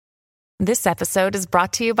This episode is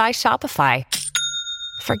brought to you by Shopify.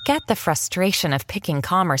 Forget the frustration of picking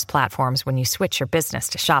commerce platforms when you switch your business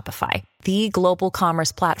to Shopify, the global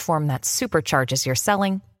commerce platform that supercharges your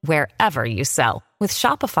selling wherever you sell. With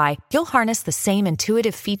Shopify, you'll harness the same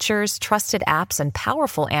intuitive features, trusted apps, and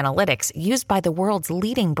powerful analytics used by the world's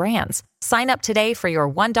leading brands. Sign up today for your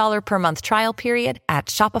 $1 per month trial period at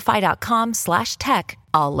shopify.com/tech,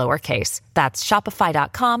 all lowercase. That's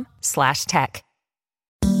shopify.com/tech.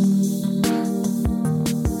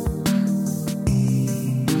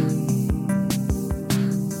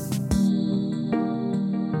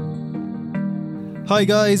 Hi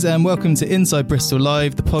guys, and welcome to Inside Bristol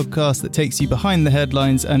Live, the podcast that takes you behind the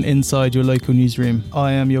headlines and inside your local newsroom.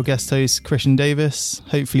 I am your guest host, Christian Davis,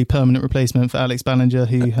 hopefully permanent replacement for Alex Ballinger,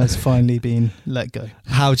 who has finally been let go.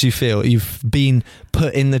 How do you feel? You've been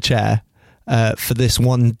put in the chair for this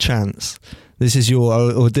one chance. This is your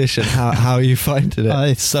audition. How are you finding it?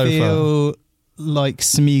 I feel like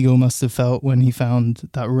Smeagol must have felt when he found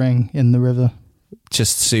that ring in the river.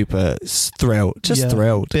 Just super thrilled.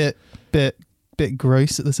 Thrilled. Bit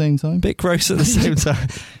gross at the same time. Bit gross at the same time.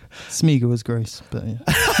 Smeagol was gross, but yeah.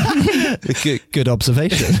 Good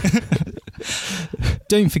observation.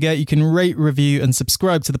 Don't forget, you can rate, review and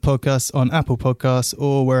subscribe to the podcast on Apple Podcasts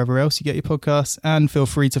or wherever else you get your podcasts, and feel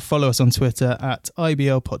free to follow us on Twitter at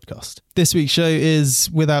IBL Podcast. This week's show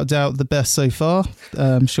is without doubt the best so far.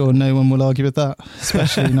 I'm sure no one will argue with that,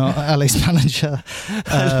 especially not Alex Ballinger.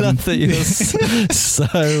 I love that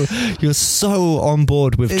you're so on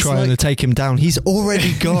board with trying to take him down. He's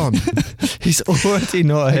already gone. He's already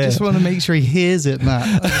not here. I just want to make sure he hears it,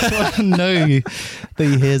 Matt. I just want to know that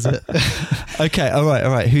he hears it. Okay, all right.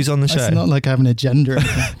 Who's on the show? It's not like I have an agenda.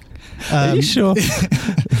 Are you sure?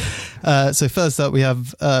 So first up, we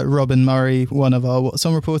have Robin Murray, one of our What's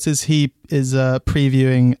On reporters. He is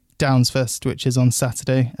previewing Downsfest, which is on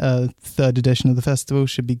Saturday. Third edition of the festival,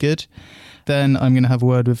 should be good. Then I'm going to have a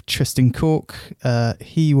word with Tristan Cork.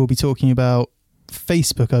 He will be talking about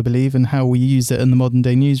Facebook, I believe, and how we use it in the modern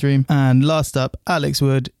day newsroom. And last up, Alex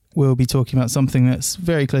Wood will be talking about something that's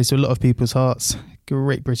very close to a lot of people's hearts,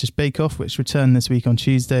 Great British Bake Off, which returned this week on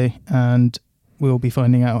Tuesday, and we'll be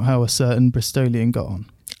finding out how a certain Bristolian got on.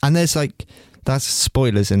 And that's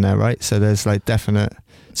spoilers in there, right? So there's definite.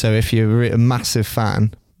 So if you're a massive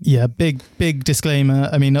fan. Yeah, big disclaimer.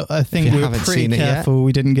 I mean, I think we were pretty careful.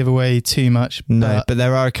 We didn't give away too much. No, but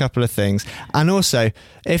there are a couple of things. And also,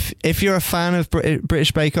 if you're a fan of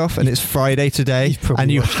British Bake Off and it's Friday today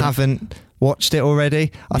and you haven't watched it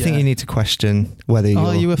already, I think you need to question whether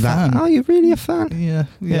you're a fan. Are you really a fan?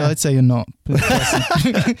 Yeah, I'd say you're not.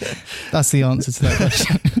 That's the answer to that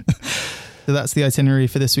question. So that's the itinerary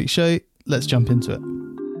for this week's show. Let's jump into it.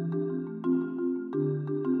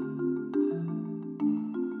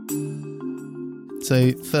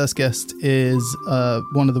 So first guest is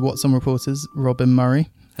one of the What's On reporters, Robin Murray.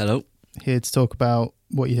 Hello. Here to talk about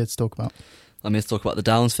what you're here to talk about. I'm here to talk about the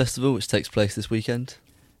Downs Festival, which takes place this weekend.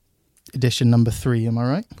 Edition number 3, am I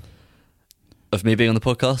right? Of me being on the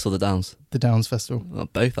podcast or the Downs? The Downs Festival. Well,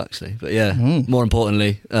 both, actually. But yeah, more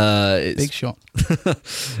importantly, it's... Big shot. It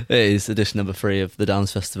is edition number 3 of the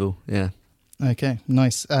Downs Festival, yeah. Okay,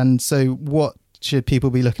 nice. And so what should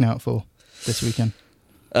people be looking out for this weekend?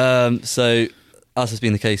 So, as has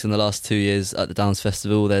been the case in the last 2 years at the Downs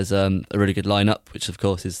Festival, there's a really good lineup, which of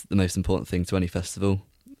course is the most important thing to any festival.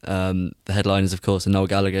 The headliners, of course, are Noel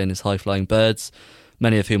Gallagher and his High Flying Birds,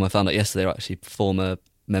 many of whom I found out yesterday are actually former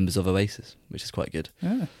members of Oasis, which is quite good.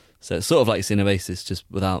 Yeah. So it's sort of like seeing Oasis just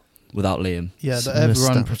without Liam. Yeah, but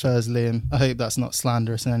everyone prefers Liam. I hope that's not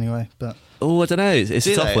slanderous in any way. But I don't know. It's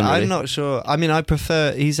a tough one, really. I'm not sure. I mean, I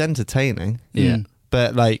prefer... He's entertaining. Yeah.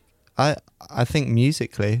 But I think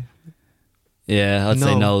musically... Yeah, I'd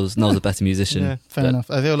say Noel's a better musician. Yeah, fair enough.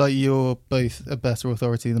 I feel like you're both a better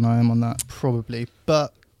authority than I am on that, probably.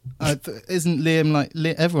 But isn't Liam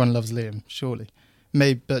everyone loves Liam, surely?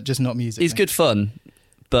 Maybe, but just not music. He's good fun,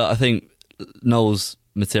 but I think Noel's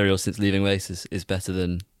material since leaving Oasis is better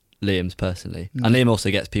than Liam's personally. Mm. And Liam also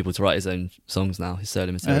gets people to write his own songs now, his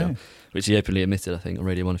solo material, which he openly admitted, I think, on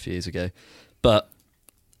Radio 1 a few years ago. But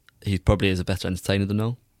he probably is a better entertainer than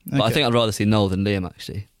Noel. Okay. But I think I'd rather see Noel than Liam,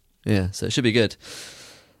 actually. Yeah, so it should be good.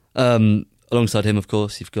 Alongside him, of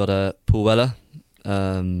course, you've got Paul Weller.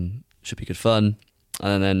 Should be good fun.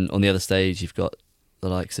 And then on the other stage, you've got the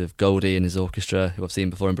likes of Goldie and his orchestra, who I've seen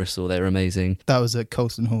before in Bristol. They were amazing. That was at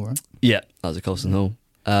Colston Hall, right? Yeah, that was at Colston Hall.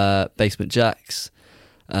 Basement Jacks.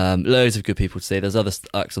 Loads of good people to see. There's other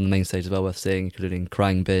acts on the main stage as well worth seeing, including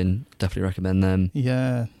Krang Bin. Definitely recommend them.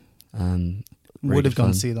 Yeah. Really would have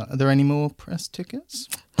gone to see that. Are there any more press tickets?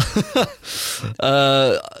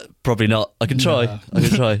 Probably not. I can try. Nah. I can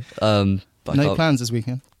try. But I No can't. plans this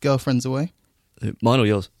weekend. Girlfriend's away. Mine or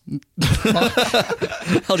yours?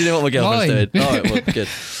 How do you know what my girlfriend's Mine. doing? All right, well, good.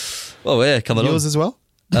 Well, yeah, come along. Yours as well.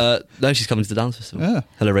 No, she's coming to the Downs Festival. Yeah.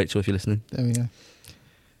 Hello, Rachel, if you're listening. There we go.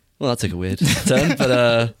 Well, that took a weird turn,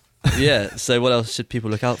 but yeah. So, what else should people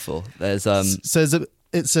look out for? There's So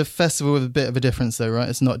it's a festival with a bit of a difference, though, right?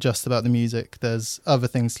 It's not just about the music. There's other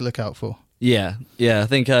things to look out for. Yeah. I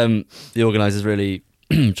think the organisers really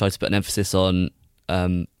tried to put an emphasis on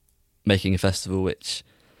making a festival which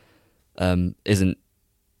isn't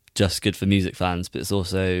just good for music fans, but it's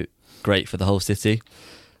also great for the whole city.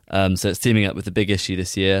 So it's teaming up with the Big Issue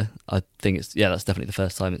this year. I think that's definitely the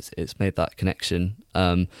first time it's made that connection.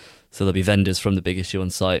 So there'll be vendors from the Big Issue on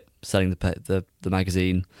site selling the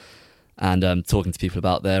magazine and talking to people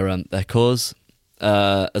about their cause.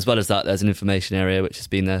 As well as that, there's an information area which has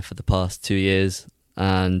been there for the past 2 years,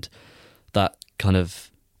 and that kind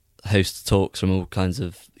of hosts talks from all kinds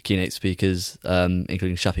of keynote speakers,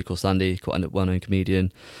 including Shafi Khorsandi, quite a well-known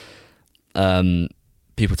comedian.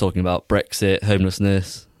 People talking about Brexit,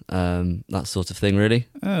 homelessness, that sort of thing, really.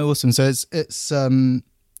 Oh, awesome. So it's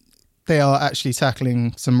they are actually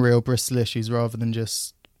tackling some real Bristol issues rather than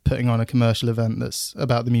just putting on a commercial event that's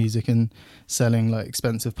about the music and selling like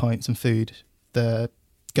expensive pints and food. They're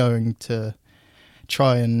going to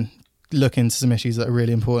try and look into some issues that are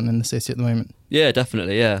really important in the city at the moment. Yeah,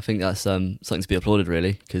 definitely. Yeah, I think that's something to be applauded,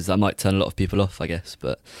 really, because that might turn a lot of people off, I guess,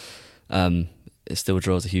 but it still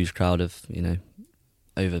draws a huge crowd of,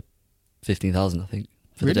 over 15,000, I think,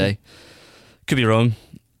 for the day. Could be wrong,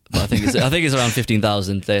 but I think it's around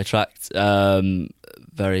 15,000. They attract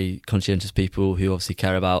very conscientious people who obviously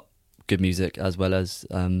care about good music as well as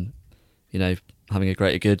having a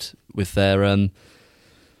greater good with their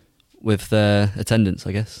attendance,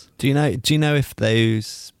 I guess. Do you know if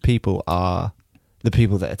those people are the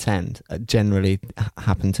people that attend generally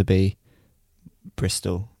happen to be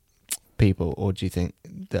Bristol people, or do you think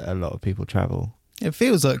that a lot of people travel? It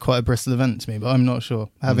feels like quite a Bristol event to me, but I'm not sure.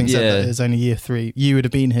 Having said that, it's only year 3. You would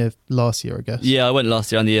have been here last year, I guess. Yeah, I went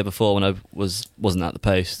last year and the year before when I wasn't at the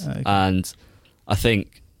Post. Okay. And I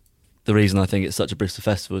think the reason I think it's such a Bristol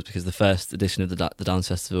festival is because the first edition of the Downs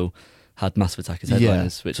Festival had Massive Attack as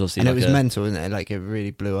headliners, which obviously... And it was mental, isn't it? Like, it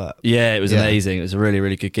really blew up. Yeah, it was amazing. It was a really,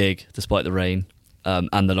 really good gig, despite the rain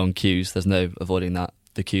and the long queues. There's no avoiding that.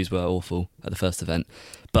 The queues were awful at the first event.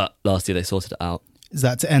 But last year they sorted it out. Is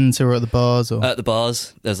that to enter or at the bars? Or? At the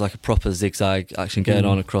bars, there's like a proper zigzag action going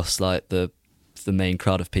on across like the main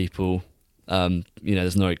crowd of people.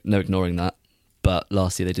 There's no ignoring that. But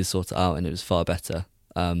last year they did sort it out and it was far better.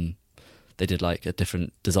 They did like a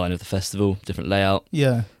different design of the festival, different layout.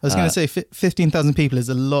 Yeah, I was going to say 15,000 people is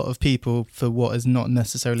a lot of people for what is not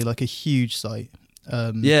necessarily like a huge site.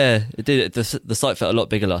 Yeah, it did. The site felt a lot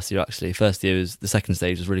bigger last year, actually. First year, the second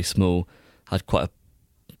stage was really small, had quite a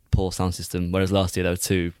poor sound system, whereas last year there were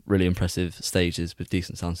 2 really impressive stages with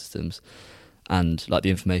decent sound systems and like the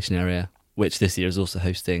information area, which this year is also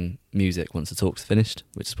hosting music once the talks are finished,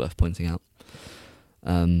 which is worth pointing out.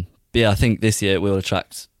 But yeah, I think this year it will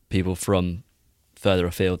attract people from further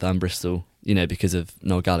afield than Bristol, because of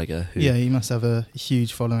Noel Gallagher. He must have a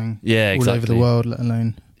huge following all over the world, let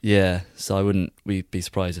alone... Yeah, so we'd be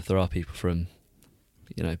surprised if there are people from,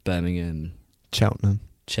 Birmingham, Cheltenham,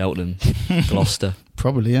 Gloucester.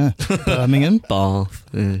 Probably, yeah. Birmingham. Bath.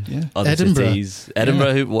 Yeah. Other Edinburgh. cities.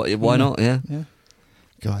 Edinburgh, why not? Yeah.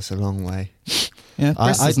 God, it's a long way. Yeah,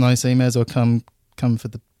 Bristol's nice, so you may as well come for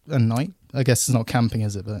a night. I guess it's not camping,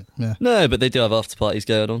 is it? But yeah. No, but they do have after parties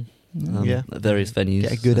going on. At various venues.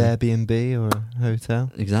 Get a good Airbnb or a hotel.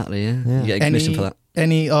 Exactly, yeah. You get a commission for that.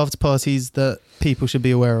 Any after parties that people should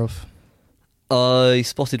be aware of? I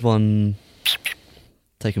spotted one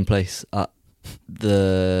taking place at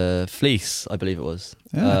the Fleece, I believe it was.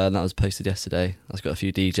 And that was posted yesterday. That's got a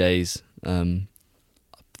few DJs. I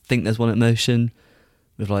think there's one at Motion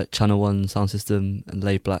with like Channel 1 sound system and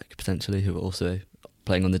Laid Black potentially, who are also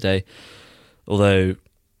playing on the day. Although,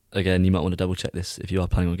 again, you might want to double check this if you are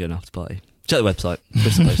planning on going after party. Check the website,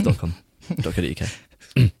 bristolpost.com.co.uk.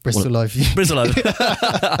 Bristol Live. Bristol Live.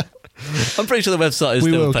 I'm pretty sure the website is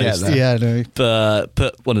still posted. Yeah, no. But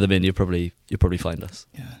put one of them in, you'll probably find us.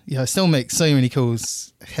 Yeah. I still make so many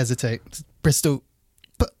calls. Hesitate. Bristol.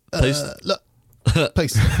 Post.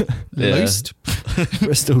 Post. Lost.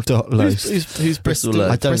 Bristol.lost. Who's Bristol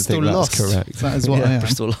Lost? I don't think that's Lost. correct. That is what I am.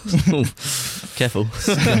 Bristol Lost. Careful.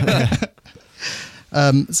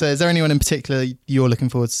 So is there anyone in particular you're looking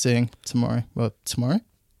forward to seeing tomorrow? Well, tomorrow?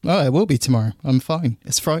 Oh, it will be tomorrow. I'm fine.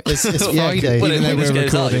 It's Friday. It's Friday. Well, even though we're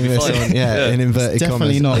recording this on, in inverted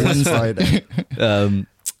definitely commas. not Wednesday. Friday.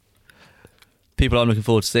 people I'm looking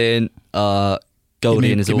forward to seeing are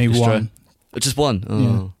Goldie and his give me orchestra. one. Just one.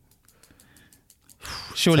 Oh.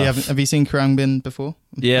 Surely, have you seen Khruangbin before?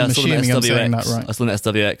 Yeah, I'm I saw them at assuming I'm saying that SWX. right. I saw them at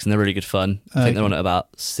SWX, and they're really good fun. I think Okay. they're on at about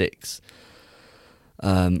 6.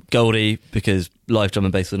 Goldie, because live drum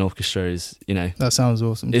and bass with an orchestra is, That sounds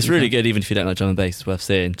awesome. it's really good. Even if you don't like drum and bass, it's worth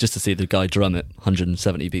seeing. Just to see the guy drum at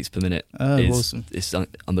 170 beats per minute Awesome. it's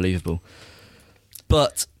unbelievable.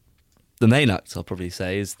 But the main act, I'll probably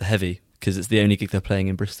say, is the Heavy, because it's the only gig they're playing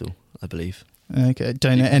in Bristol, I believe. Okay,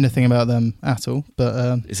 don't know anything about them at all,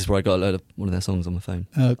 but This is where I got a load of one of their songs on my phone.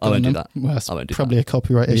 go I won't on do then. that. Well, that's I won't do probably a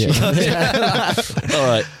copyright issue. All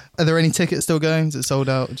right. Are there any tickets still going? Is it sold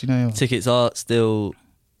out? Do you know? Tickets are still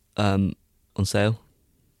on sale,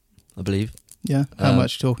 I believe. Yeah. How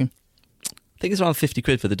much are you talking? I think it's around 50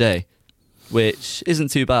 quid for the day, which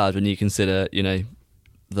isn't too bad when you consider, the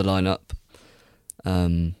lineup.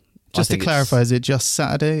 Just to clarify, is it just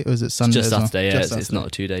Saturday or is it Sunday? Just as well? Saturday, yeah. Just It's not a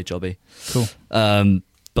 2-day jobby. Cool.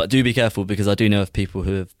 But do be careful, because I do know of people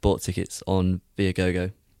who have bought tickets on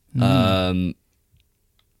Viagogo.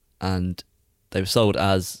 And they were sold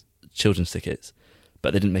as children's tickets,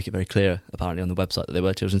 but they didn't make it very clear, apparently, on the website that they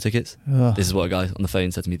were children's tickets. Ugh. This is what a guy on the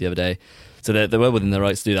phone said to me the other day. So they were within their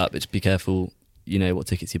rights to do that, but just be careful, what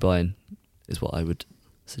tickets you're buying is what I would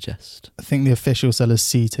suggest. I think the official seller's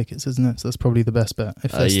C tickets, isn't it? So that's probably the best bet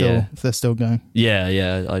if they're still going.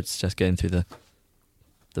 Yeah, I'd suggest going through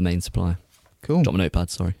the main supplier. Cool. Drop my notepad,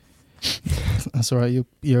 sorry. That's all right.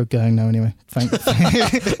 You're going now anyway. Thank you.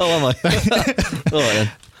 Oh, am I? All right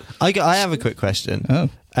then. I have a quick question. Oh.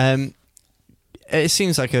 It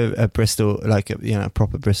seems like a Bristol, like a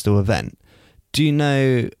proper Bristol event. Do you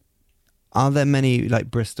know? Are there many like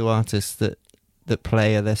Bristol artists that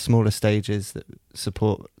play? Are there smaller stages that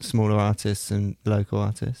support smaller artists and local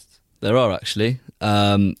artists? There are actually,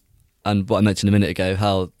 and what I mentioned a minute ago,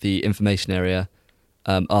 how the information area,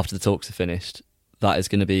 after the talks are finished, that is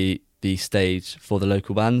going to be the stage for the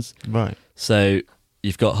local bands. Right. So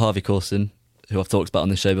you've got Harvey Corson, who I've talked about on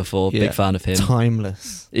this show before. Yeah. Big fan of him.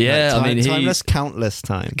 Timeless. Yeah, I mean, timeless countless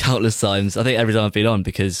times. Countless times. I think every time I've been on,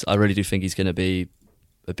 because I really do think he's going to be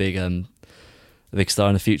a big star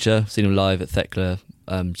in the future. I've seen him live at Thekla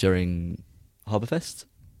during Harbourfest,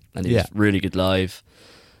 and he was really good live.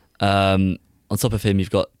 On top of him, you've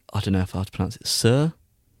got, I don't know how to pronounce it, Sir.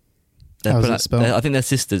 How's it spelled? I think they're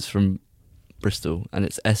sisters from Bristol, and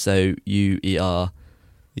it's Souer.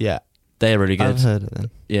 Yeah. They're really good. I've heard of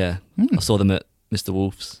them. Yeah. I saw them at Mr.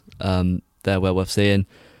 Wolf's. They're well worth seeing.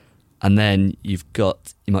 And then you've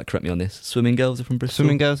got, you might correct me on this, Swimming Girls are from Bristol.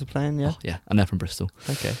 Swimming Girls are playing, yeah? Oh, yeah, and they're from Bristol.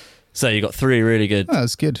 Okay. So you've got 3 really good, Oh,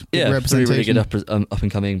 that's good. Good three really good representation. up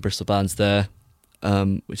and coming Bristol bands there,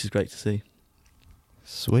 which is great to see.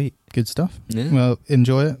 Sweet. Good stuff. Yeah. Well,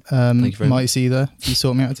 enjoy it. Thank you very might much. see you there if you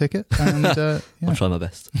sort me out a ticket. And I'll try my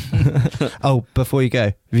best. Oh, before you go,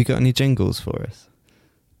 have you got any jingles for us?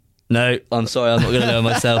 No, I'm sorry, I'm not going to lower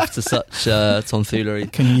myself to such tomfoolery.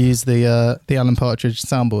 Can you use the Alan Partridge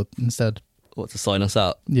soundboard instead? What, to sign us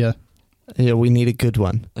out? Yeah. Yeah, we need a good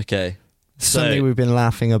one. Okay. Something So- we've been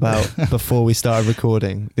laughing about before we started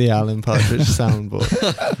recording, the Alan Partridge soundboard.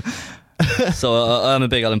 So I'm a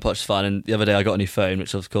big Alan Partridge fan, and the other day I got a new phone,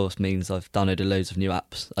 which of course means I've downloaded loads of new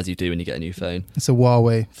apps, as you do when you get a new phone. It's a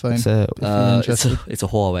Huawei phone. So, interested. It's a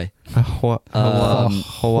Huawei. Huawei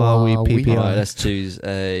Huawei. PPI. Right, let's choose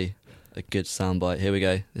a good soundbite. Here we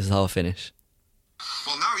go. This is how I finish.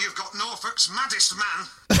 Well, now you've got Norfolk's maddest man.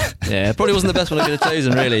 Yeah, it probably wasn't the best one I could have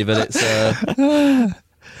chosen, really, but it's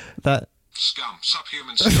That Scum,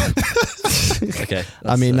 subhuman scum. okay.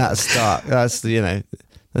 I mean, that's dark. That's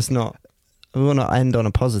that's not. We will not end on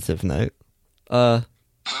a positive note. That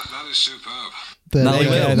is superb. There Now you we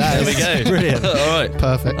go. will. That There we is go. brilliant. All right,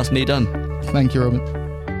 Perfect. that's me done. Thank you, Robin.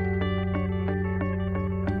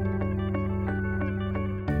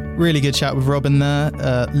 Really good chat with Robin there.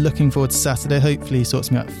 Looking forward to Saturday. Hopefully he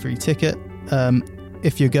sorts me out a free ticket.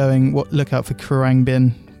 If you're going, look out for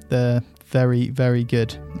Khruangbin. They're very, very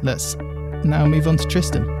good. Let's now move on to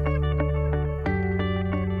Tristan.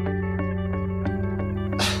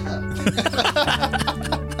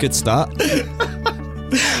 Good start.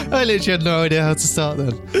 I literally had no idea how to start then.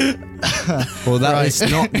 Well, that Right. is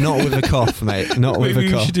not with a cough, mate. Not with Maybe a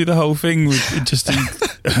we cough. should do the whole thing with just in.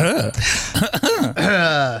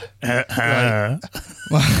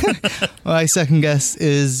 My second guest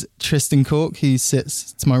is Tristan Cork. He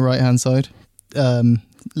sits to my right-hand side.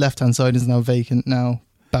 Left-hand side is now vacant now.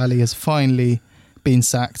 Bally has finally been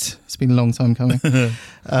sacked. It's been a long time coming.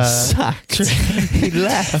 Sacked. He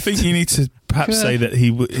left. I think you need to perhaps say that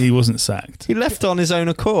he wasn't sacked. He left on his own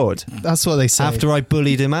accord That's what they say. after I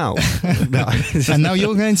bullied him out. No. And now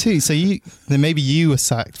you're going too. So then maybe you were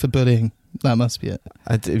sacked for bullying. That must be it.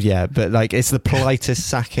 Yeah, but like it's the politest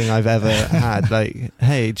sacking I've ever had. Like,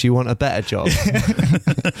 hey, do you want a better job?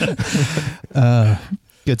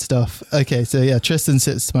 Good stuff. Okay, so yeah, Tristan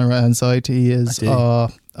sits to my right hand side. He is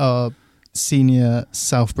our senior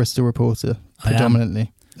South Bristol reporter,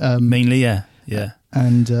 predominantly. Mainly, yeah.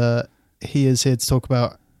 And he is here to talk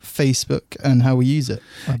about Facebook and how we use it,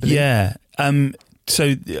 I believe. Yeah.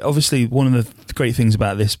 So obviously one of the great things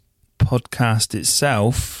about this podcast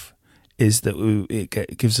itself is that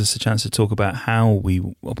it gives us a chance to talk about how we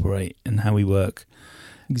operate and how we work.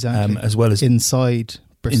 Exactly. As well as inside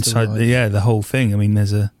Bristol Live. the whole thing. I mean,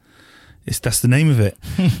 that's the name of it.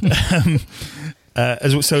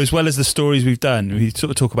 As well as the stories we've done, we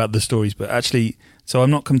sort of talk about the stories, but actually, so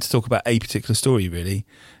I'm not come to talk about a particular story really,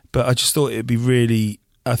 but I just thought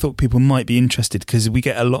I thought people might be interested because we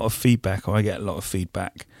get a lot of feedback, or I get a lot of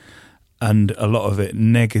feedback, and a lot of it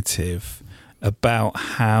negative about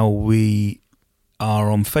how we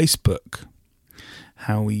are on Facebook,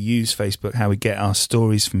 how we use Facebook, how we get our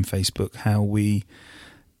stories from Facebook, how we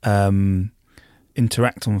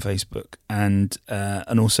interact on Facebook, and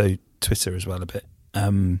also Twitter as well a bit.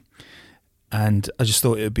 And I just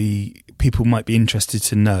thought people might be interested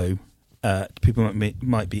to know, people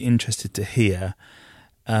might be interested to hear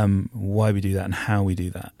why we do that and how we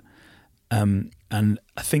do that. And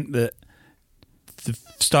I think that the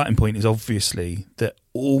starting point is obviously that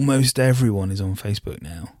almost everyone is on Facebook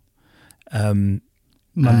now.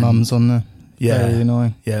 My mum's on there. Yeah, very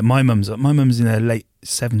annoying. Yeah, my mum's in her late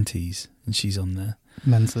 70s and she's on there.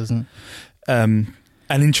 Mental, isn't it?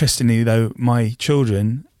 And interestingly, though, my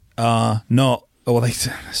children are not. Or they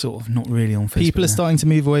sort of not really on Facebook. People are starting to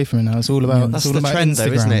move away from it now. It's all about that's it's all the about trend, Instagram.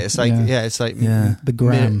 though, isn't it? It's like it's like the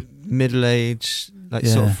gram. middle age, like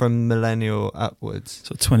sort of from millennial upwards.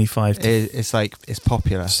 Sort of 25 to it's like it's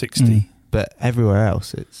popular, 60. But everywhere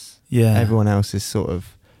else, everyone else is sort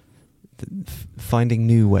of finding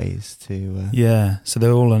new ways to. So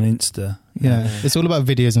they're all on Insta. Yeah, it's all about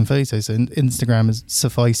videos and photos. So Instagram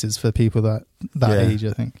suffices for people that age,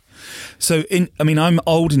 I think. So, I'm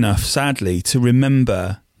old enough, sadly, to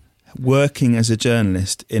remember working as a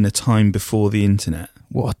journalist in a time before the internet.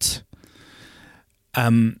 What?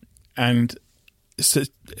 And so,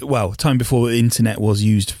 time before the internet was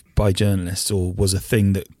used by journalists or was a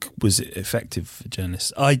thing that was effective for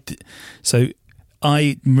journalists. I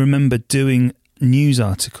remember doing news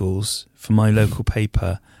articles for my local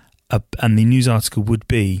paper, and the news article would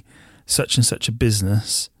be such and such a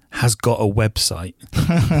business has got a website.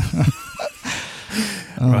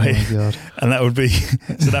 Oh right? My God. And that would be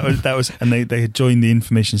that was and they had joined the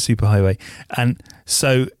information superhighway. And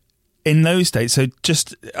so in those days, so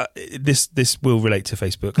just this will relate to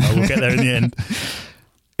Facebook. I will get there in the end.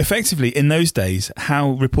 Effectively, in those days,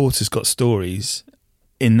 how reporters got stories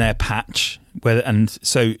in their patch, for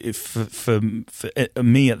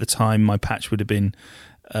me at the time, my patch would have been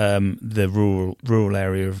the rural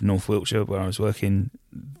area of North Wiltshire where I was working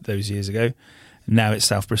those years ago. Now it's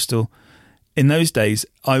South Bristol. In those days,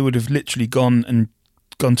 I would have literally gone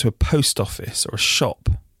to a post office or a shop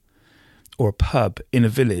or a pub in a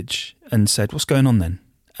village and said, "What's going on then?"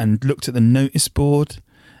 And looked at the notice board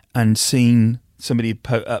and seen somebody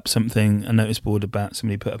put up a notice board about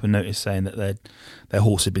somebody put up a notice saying that their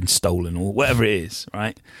horse had been stolen or whatever it is,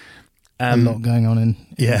 right? A lot going on in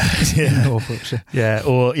North Wiltshire. Yeah,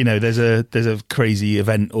 or there's a crazy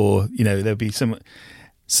event, or there'll be some.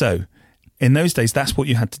 So, in those days, that's what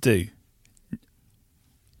you had to do.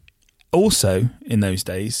 Also, in those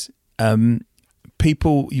days,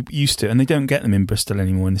 people used to, and they don't get them in Bristol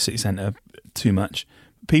anymore in the city centre too much.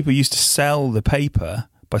 People used to sell the paper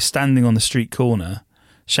by standing on the street corner,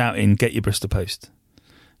 shouting, "Get your Bristol Post!"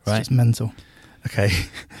 Right? It's just mental. Okay,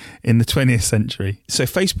 in the 20th century. So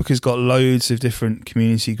Facebook has got loads of different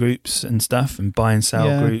community groups and stuff, and buy and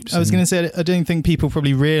sell groups. I was going to say, I don't think people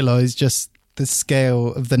probably realise just the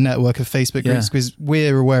scale of the network of Facebook groups, because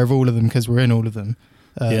we're aware of all of them because we're in all of them.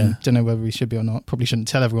 Don't know whether we should be or not. Probably shouldn't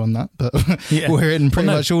tell everyone that, but we're in pretty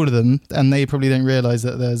much all of them, and they probably don't realise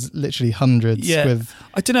that there's literally hundreds.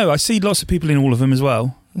 I don't know. I see lots of people in all of them as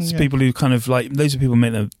well. It's people who kind of like, those are people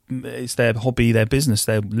who it's their hobby, their business,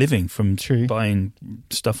 their living from buying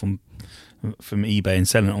stuff from eBay and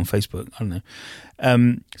selling it on Facebook. I don't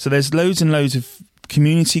know. So there's loads and loads of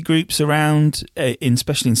community groups around,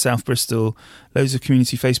 especially in South Bristol. Loads of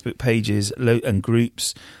community Facebook pages and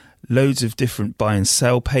groups. Loads of different buy and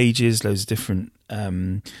sell pages. Loads of different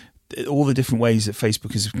all the different ways that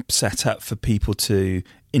Facebook is set up for people to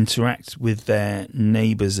interact with their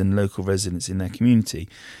neighbours and local residents in their community.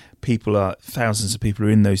 Thousands of people are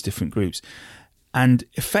in those different groups, and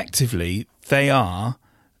effectively they are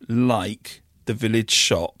like the village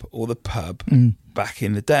shop or the pub back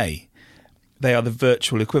in the day. They are the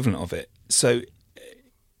virtual equivalent of it. So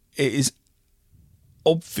it is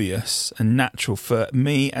obvious and natural for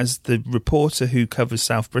me as the reporter who covers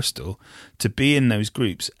South Bristol to be in those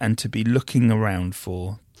groups and to be looking around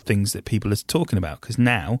for things that people are talking about, because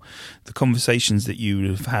now the conversations that you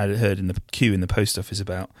would have heard in the queue in the post office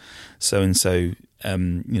about so and so's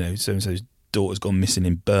daughter's gone missing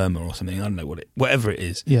in Burma or something, I don't know whatever it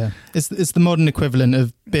is. Yeah, it's the modern equivalent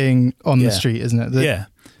of being on the street, isn't it?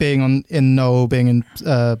 Being in Knoll, being in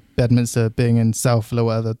Bedminster, being in Southall or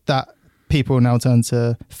whatever, that people now turn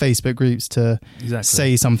to Facebook groups to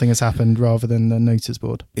say something has happened rather than the notice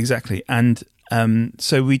board. Exactly. And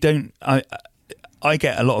so we don't... I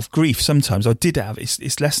get a lot of grief sometimes. I did have...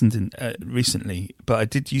 It's lessened recently, but I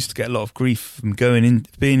did used to get a lot of grief from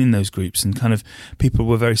being in those groups, and kind of people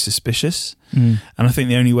were very suspicious. And I think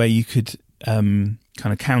the only way you could kind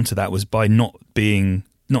of counter that was by not doing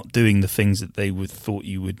the things that they thought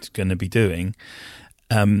you were going to be doing,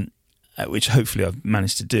 which hopefully I've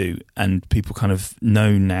managed to do, and people kind of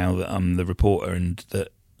know now that I'm the reporter, and that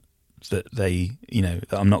they,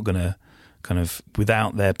 that I'm not going to kind of,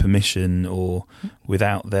 without their permission or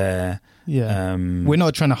without their... we're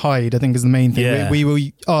not trying to hide, I think, is the main thing. We will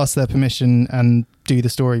ask their permission and do the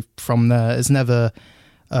story from there. It's never...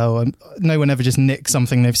 no one ever just nicks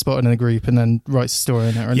something they've spotted in a group and then writes a story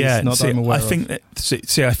in it. Or at least not that I'm aware of.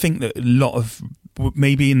 I think that a lot of,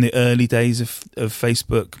 maybe in the early days of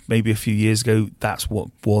Facebook, maybe a few years ago, that's what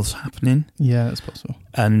was happening. Yeah, that's possible.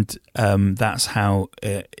 And that's how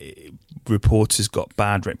reporters got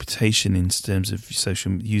bad reputation in terms of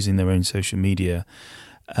using their own social media.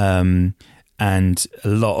 And a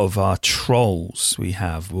lot of our trolls we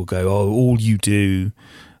have will go,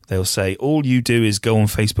 they'll say, all you do is go on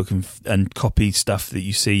Facebook and copy stuff that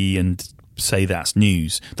you see and say that's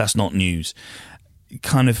news. That's not news.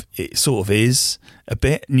 Kind of, it sort of is a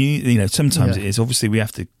bit new. Sometimes it is. Obviously, we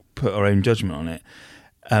have to put our own judgment on it.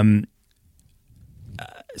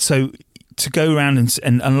 So to go around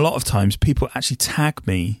and a lot of times people actually tag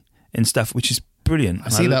me in stuff, which is brilliant. I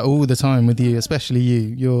see that all the time with you, especially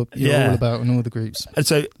you. You're all about in all the groups. And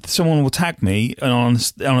so someone will tag me on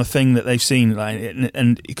a thing that they've seen,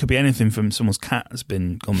 and it could be anything from someone's cat has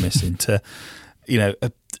gone missing to,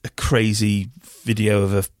 a crazy video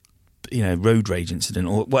of a road rage incident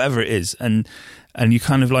or whatever it is, and you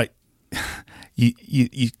kind of like you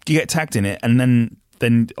get tagged in it, and then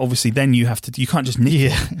obviously you can't just nick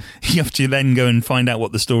it. You have to then go and find out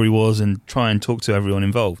what the story was and try and talk to everyone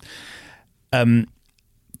involved.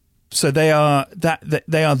 So they are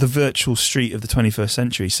the virtual street of the 21st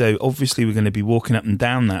century. So obviously we're going to be walking up and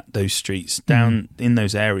down those streets, down in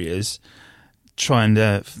those areas, trying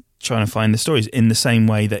to find the stories, in the same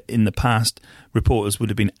way that in the past reporters would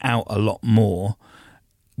have been out a lot more,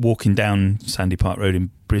 walking down Sandy Park Road in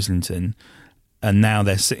Brislington, and now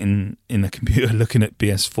they're sitting in the computer looking at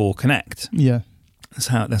BS4 Connect. Yeah,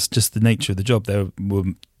 that's just the nature of the job. There were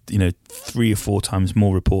 3 or 4 times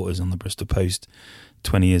more reporters on the Bristol Post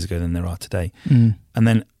 20 years ago than there are today. And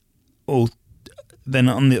then on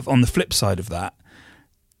the flip side of that,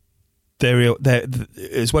 there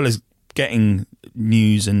as well as getting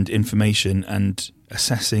news and information and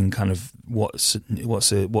assessing kind of what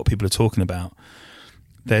people are talking about,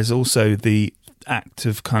 there's also the act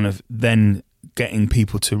of kind of then getting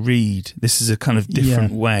people to read. This is a kind of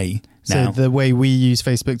different way now. So the way we use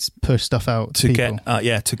Facebook to push stuff out to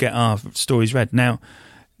get our stories read. Now,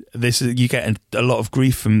 you get a lot of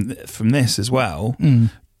grief from this as well,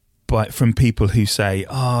 but from people who say,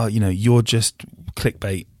 you're just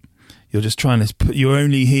clickbait. You're just trying to you're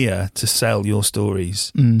only here to sell your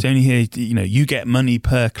stories. It's only here, you get money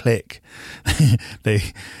per click.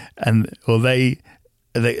 They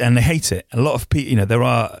hate it. A lot of people, there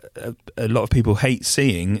are a lot of people hate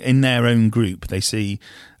seeing in their own group. They see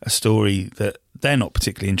a story that they're not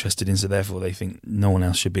particularly interested in, so therefore they think no one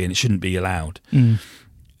else should be, and it shouldn't be allowed.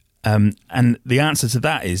 And the answer to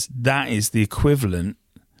that is the equivalent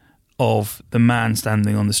of the man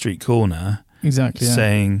standing on the street corner, exactly,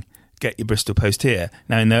 saying, "Get your Bristol Post here."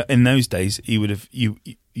 Now, in those days, you would have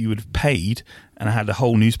paid, and I had a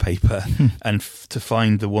whole newspaper, and to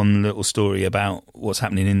find the one little story about what's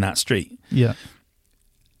happening in that street. Yeah.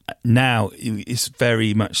 Now it's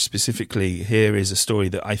very much specifically, here is a story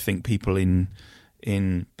that I think people in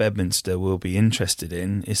Bedminster will be interested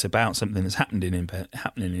in. It's about something that's happening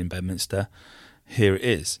in Bedminster. here it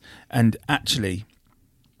is. And actually,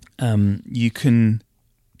 you can,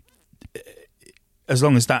 as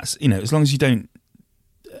long as that's, as long as you don't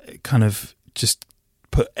kind of just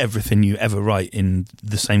put everything you ever write in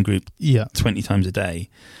the same group 20 times a day,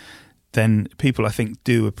 then people, I think,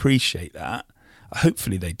 do appreciate that.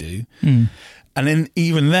 Hopefully they do. And then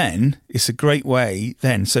even then, it's a great way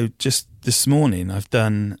then. So just this morning, I've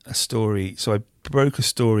done a story. So I broke a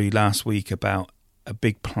story last week about a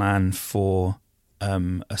big plan for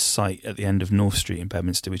a site at the end of North Street in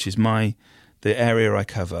Bedminster, which is the area I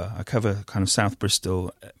cover. I cover kind of South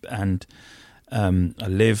Bristol, and I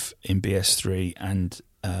live in BS3, and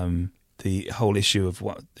the whole issue of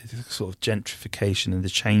what sort of gentrification and the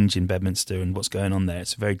change in Bedminster and what's going on there.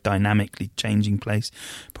 It's a very dynamically changing place,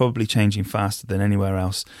 probably changing faster than anywhere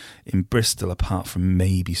else in Bristol, apart from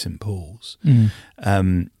maybe St Paul's,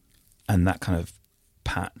 and that kind of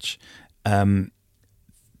patch.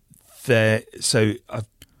 So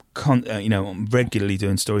I'm regularly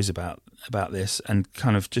doing stories about this and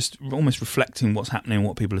kind of just almost reflecting what's happening,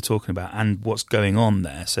 what people are talking about, and what's going on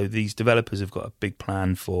there. So these developers have got a big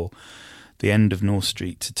plan for the end of North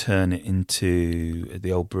Street to turn it into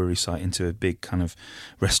the old brewery site into a big kind of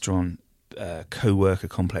restaurant co-worker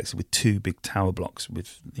complex with 2 big tower blocks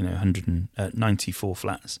with 194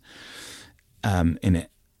 flats in it.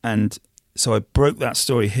 And so I broke that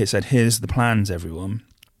story here, said, here's the plans, everyone.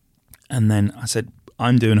 And then I said,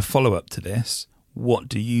 I'm doing a follow-up to this. What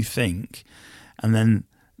do you think? And then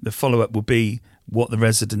the follow-up will be what the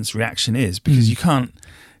residents' reaction is, because you can't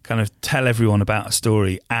kind of tell everyone about a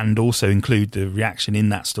story and also include the reaction in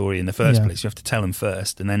that story in the first place. You have to tell them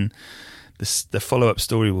first, and then the follow-up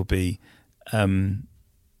story will be,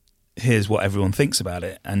 here's what everyone thinks about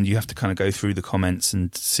it, and you have to kind of go through the comments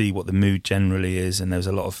and see what the mood generally is. And there's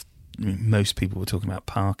a lot of, most people were talking about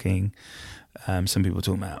parking. Some people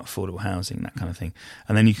talking about affordable housing, that kind of thing.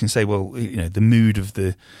 And then you can say, well, the mood of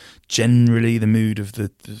the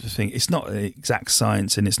thing, it's not an exact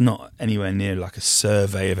science, and it's not anywhere near like a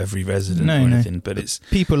survey of every resident or anything, but it's...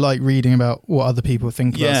 People like reading about what other people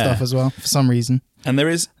think about stuff as well, for some reason. And there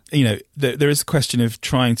is, there is a question of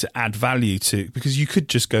trying to add value to, because you could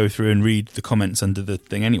just go through and read the comments under the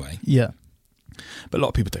thing anyway. Yeah. But a lot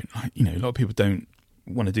of people don't, a lot of people don't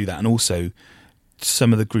want to do that. And also,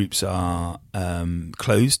 some of the groups are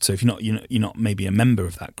closed, so if you're not maybe a member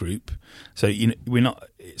of that group, so we're not.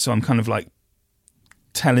 So I'm kind of like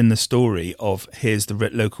telling the story of here's the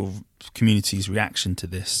local community's reaction to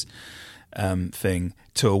this thing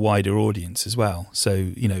to a wider audience as well.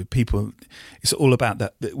 So people, it's all about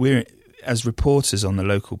that. That we're, as reporters on the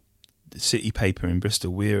local city paper in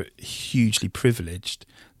Bristol, we're hugely privileged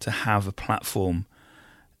to have a platform.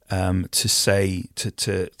 To say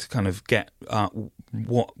to kind of get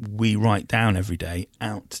what we write down every day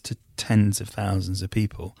out to tens of thousands of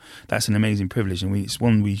people. That's an amazing privilege, and it's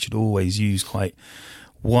one we should always use quite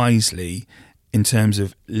wisely in terms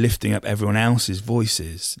of lifting up everyone else's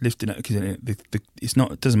voices. Lifting up, because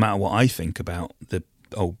it doesn't matter what I think about the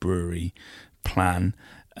old brewery plan.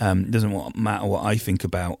 It doesn't matter what I think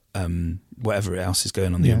about whatever else is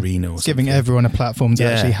going on the arena. Or it's giving everyone a platform to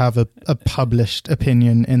actually have a published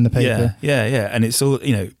opinion in the paper. Yeah. And it's all,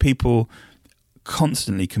 people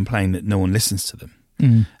constantly complain that no one listens to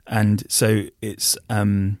them. And so it's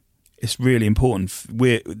really important.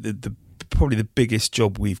 We're probably the biggest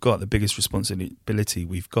job we've got, the biggest responsibility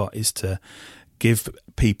we've got is to give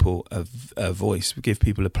people a voice, give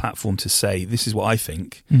people a platform to say, this is what I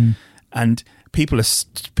think. And people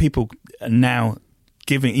are now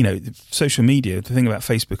giving, social media, the thing about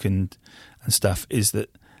Facebook and stuff is that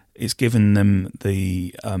it's given them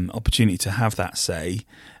the opportunity to have that say,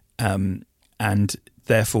 and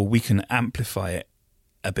therefore we can amplify it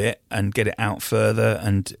a bit and get it out further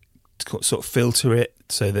and sort of filter it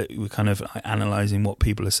so that we're kind of analysing what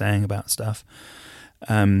people are saying about stuff.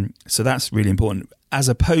 So that's really important, as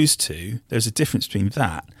opposed to, there's a difference between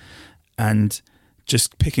that and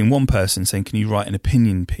just picking one person saying, can you write an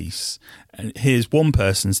opinion piece? And here's one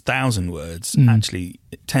person's 1,000 words. Actually,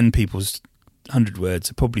 10 people's 100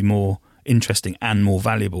 words are probably more interesting and more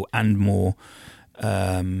valuable and more,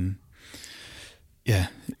 and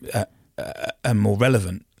more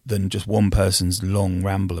relevant than just one person's long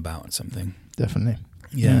ramble about something. Definitely.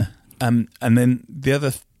 Yeah. And then the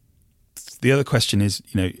other question is,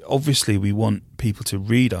 obviously we want people to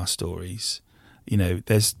read our stories.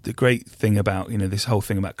 There's the great thing about, this whole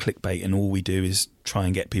thing about clickbait, and all we do is try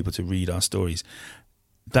and get people to read our stories.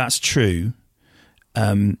 That's true.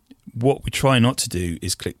 What we try not to do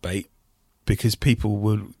is clickbait, because people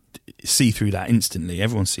will see through that instantly.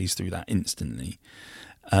 Everyone sees through that instantly.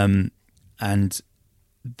 And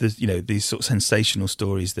these sort of sensational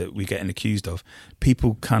stories that we're getting accused of,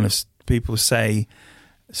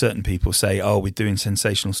 certain people say, oh, we're doing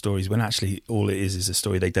sensational stories, when actually all it is a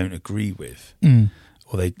story they don't agree with,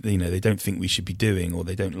 or they don't think we should be doing, or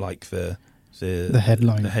they don't like the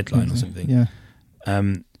headline or something. Yeah.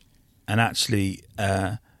 And actually,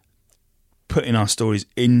 putting our stories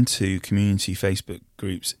into community Facebook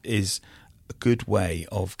groups is a good way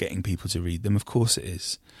of getting people to read them. Of course it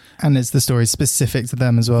is. And it's the stories specific to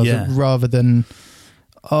them as well. Yeah. So rather than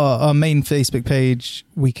our main Facebook page,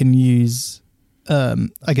 we can use,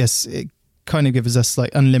 I guess it kind of gives us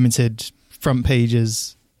like unlimited front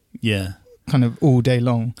pages. Yeah. Kind of all day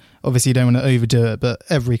long. Obviously you don't want to overdo it, but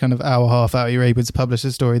every kind of hour, half hour, you're able to publish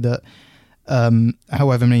a story that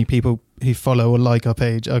however many people who follow or like our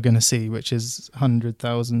page are going to see, which is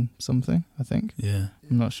 100,000 something, I think. Yeah.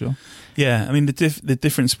 I'm not sure. Yeah. I mean, the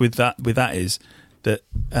difference with that is that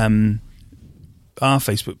our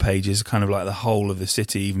Facebook page is kind of like the whole of the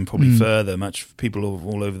city, even probably further, much people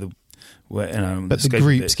all over the but the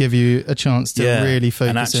groups give you a chance to really focus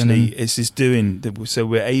and actually it's just so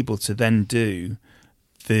we're able to then do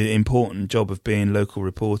the important job of being local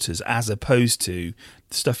reporters, as opposed to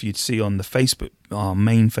the stuff you'd see on our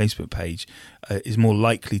main Facebook page is more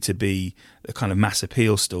likely to be the kind of mass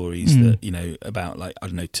appeal stories that, about, like, I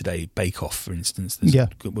don't know, today, Bake Off, for instance. There's a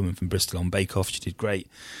good woman from Bristol on Bake Off. She did great.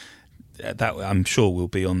 That I'm sure will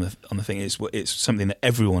be on the thing. It's something that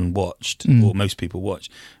everyone watched, or most people watch,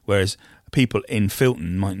 whereas people in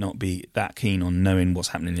Filton might not be that keen on knowing what's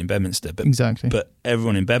happening in Bedminster, but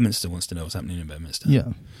everyone in Bedminster wants to know what's happening in Bedminster.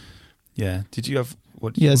 Yeah. Did you have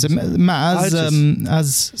what? Yeah. So Matt,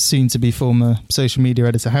 as soon to be former social media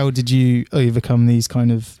editor, how did you overcome these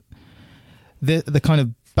kind of the kind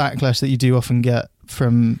of backlash that you do often get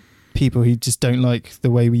from people who just don't like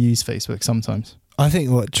the way we use Facebook sometimes? I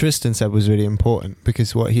think what Tristan said was really important,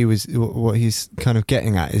 because what he's kind of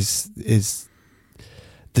getting at is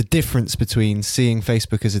the difference between seeing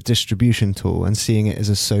Facebook as a distribution tool and seeing it as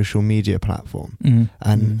a social media platform.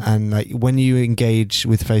 And like, when you engage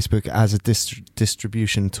with Facebook as a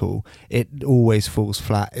distribution tool, it always falls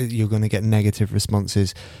flat. You're going to get negative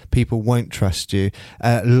responses. People won't trust you.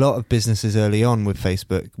 A lot of businesses early on with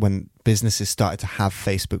Facebook, when businesses started to have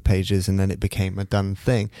Facebook pages and then it became a done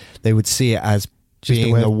thing, they would see it as just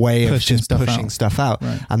being a way of just pushing stuff out.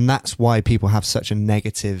 Right. And that's why people have such a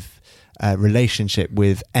negative relationship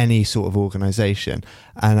with any sort of organisation.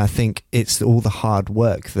 And I think it's all the hard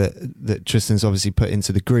work that Tristan's obviously put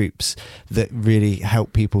into the groups that really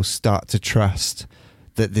help people start to trust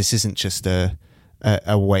that this isn't just a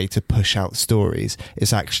way to push out stories.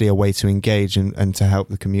 It's actually a way to engage and to help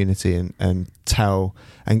the community and tell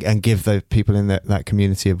and give the people in that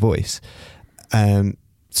community a voice.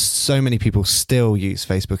 So many people still use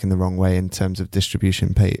Facebook in the wrong way in terms of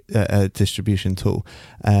distribution tool.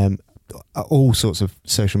 All sorts of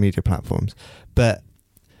social media platforms, but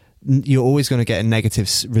you're always going to get a negative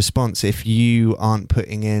response if you aren't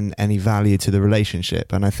putting in any value to the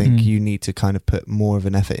relationship. And I think you need to kind of put more of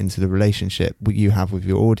an effort into the relationship you have with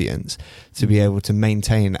your audience to be able to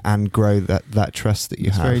maintain and grow that trust that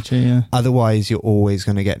you have. Very true, yeah. Otherwise, you're always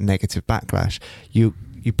going to get negative backlash. You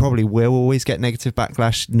probably will always get negative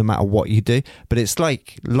backlash no matter what you do, but it's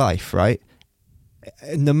like life, right?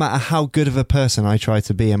 No matter how good of a person I try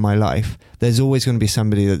to be in my life, there's always going to be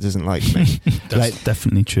somebody that doesn't like me. That's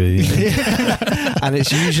definitely true. Yeah. And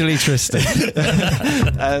it's usually Tristan.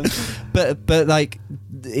 But like,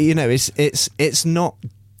 it's not.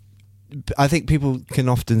 I think people can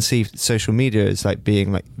often see social media as like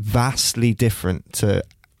being like vastly different to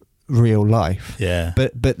real life. Yeah.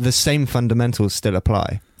 But the same fundamentals still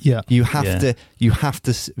apply. Yeah. You have to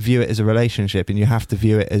view it as a relationship, and you have to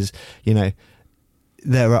view it as,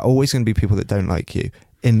 there are always going to be people that don't like you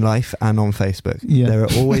in life and on Facebook. Yeah. There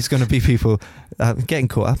are always going to be people. I'm getting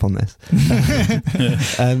caught up on this.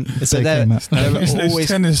 It's okay, there Matt. are always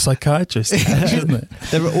kind of psychiatrist, isn't it?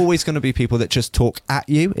 There are always going to be people that just talk at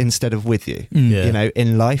you instead of with you. Yeah.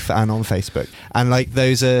 In life and on Facebook, and like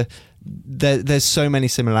those are. There's so many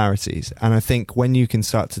similarities, and I think when you can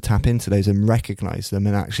start to tap into those and recognize them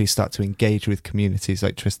and actually start to engage with communities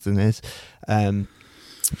like Tristan is, and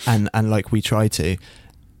like we try to,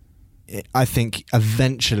 I think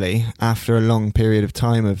eventually, after a long period of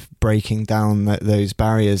time of breaking down those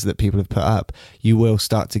barriers that people have put up, you will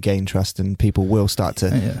start to gain trust, and people will start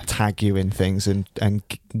to tag you in things and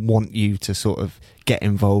want you to sort of get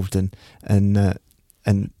involved and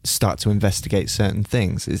start to investigate certain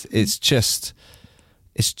things. It's just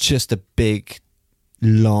a big,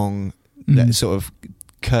 long sort of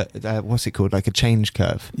what's it called? Like a change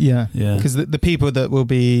curve. Yeah. Yeah. Because the people that will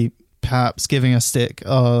be perhaps giving us stick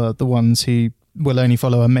are the ones who will only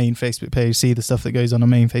follow our main Facebook page, see the stuff that goes on our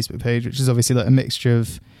main Facebook page, which is obviously like a mixture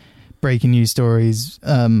of breaking news stories,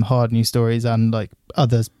 hard news stories, and like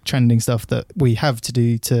other trending stuff that we have to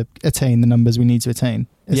do to attain the numbers we need to attain.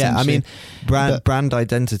 Yeah, I mean, brand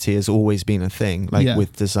identity has always been a thing, like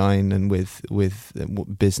with design and with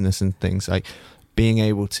business and things. Like being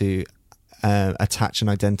able to attach an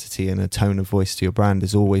identity and a tone of voice to your brand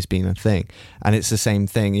has always been a thing. And it's the same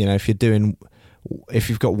thing, you know, if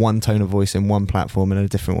you've got one tone of voice in one platform and a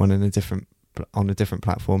different one in on a different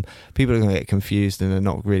platform, people are going to get confused and they're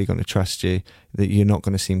not really going to trust you, that you're not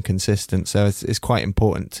going to seem consistent. So it's quite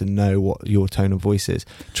important to know what your tone of voice is,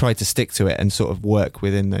 try to stick to it and sort of work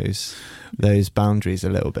within those boundaries a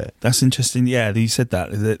little bit. That's interesting. Yeah, you said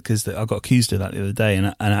that because I got accused of that the other day,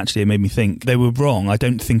 and actually it made me think they were wrong. I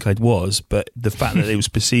don't think I was, but the fact that it was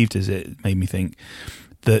perceived as it made me think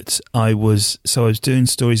that I was doing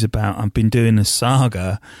stories about, I've been doing the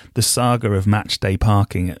saga of match day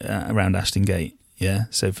parking around Ashton Gate. Yeah.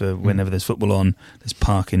 So for whenever there's football on, there's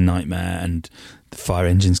parking nightmare and the fire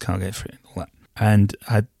engines can't get through it and all that. And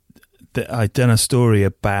I'd done a story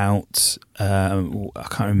about, I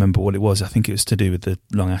can't remember what it was. I think it was to do with the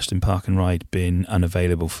Long Ashton Park and Ride being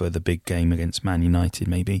unavailable for the big game against Man United,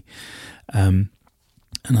 maybe. And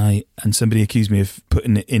somebody accused me of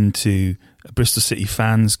putting it into a Bristol City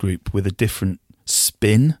fans group with a different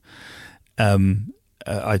spin.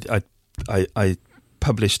 I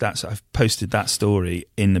published that, so I've posted that story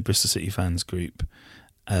in the Bristol City fans group,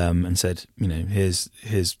 and said, you know, here's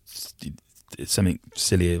something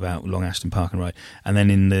silly about Long Ashton Park and Ride, and then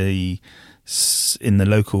in the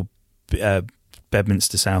local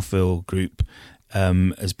Bedminster Southville group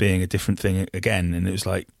as being a different thing again, and it was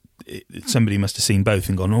like somebody must have seen both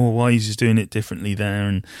and gone, oh, why is he doing it differently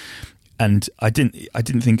there? And I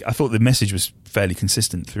didn't think, I thought the message was fairly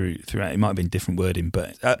consistent throughout. It might have been different wording,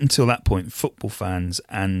 but up until that point, football fans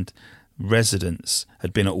and residents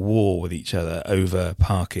had been at war with each other over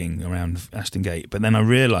parking around Ashton Gate. But then I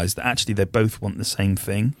realised that actually they both want the same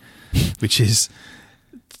thing, which is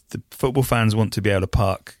the football fans want to be able to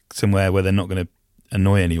park somewhere where they're not going to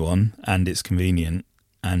annoy anyone and it's convenient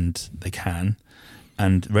and they can.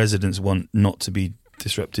 And residents want not to be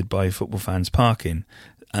disrupted by football fans parking.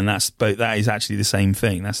 And that is actually the same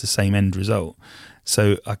thing. That's the same end result.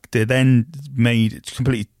 So they then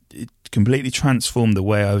completely transformed the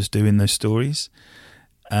way I was doing those stories.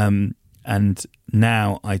 And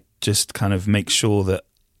now I just kind of make sure that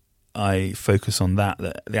I focus on that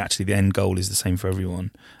actually the end goal is the same for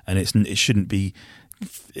everyone. And it shouldn't be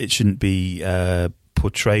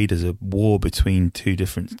portrayed as a war between two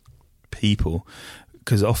different people.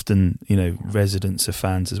 Because often, you know, residents are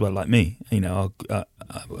fans as well, like me. You know,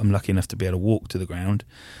 I'm lucky enough to be able to walk to the ground,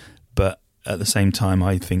 but at the same time,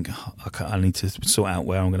 I think I need to sort out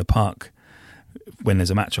where I'm going to park when there's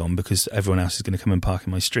a match on, because everyone else is going to come and park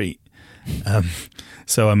in my street.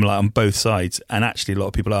 So I'm like on both sides, and actually, a lot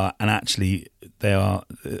of people are, and actually, they are.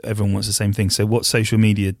 Everyone wants the same thing. So, what social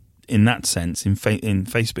media, in that sense, in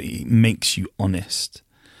Facebook, it makes you honest.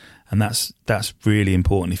 And that's really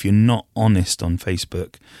important. If you're not honest on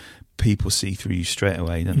Facebook, people see through you straight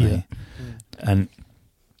away, don't they? Yeah.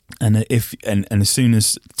 And as soon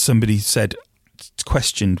as somebody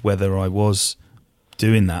questioned whether I was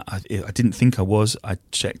doing that, I didn't think I was. I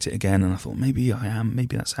checked it again, and I thought maybe I am.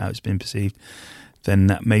 Maybe that's how it's been perceived. Then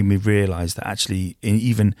that made me realise that actually,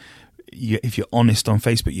 if you're honest on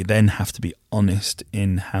Facebook, you then have to be honest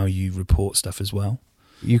in how you report stuff as well.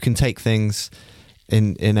 You can take things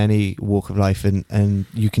in any walk of life, and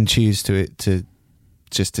you can choose to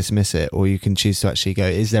just dismiss it, or you can choose to actually go,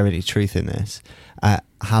 is there any truth in this?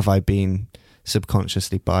 Have I been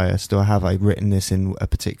subconsciously biased, or have I written this in a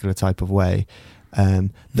particular type of way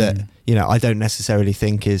that you know I don't necessarily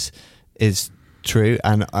think is true,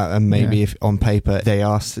 and maybe if on paper they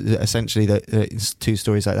are essentially the two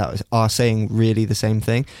stories like that are saying really the same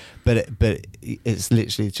thing, but it's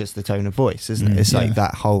literally just the tone of voice, isn't it? It's like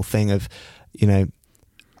that whole thing of, you know,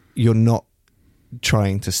 you're not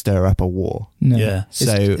trying to stir up a war. No. Yeah.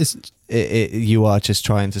 So you are just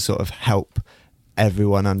trying to sort of help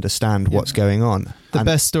everyone understand what's going on. The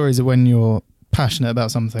best stories are when you're passionate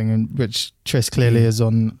about something, and which Tris clearly is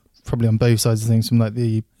probably on both sides of things, from like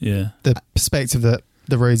the perspective that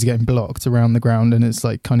the roads are getting blocked around the ground and it's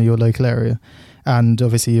like kind of your local area, and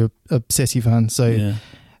obviously you're a City fan, so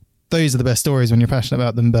those are the best stories when you're passionate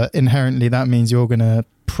about them, but inherently that means you're going to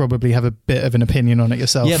probably have a bit of an opinion on it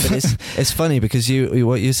yourself. Yeah, but it's funny because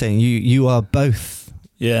what you're saying, you are both.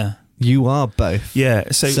 Yeah. You are both.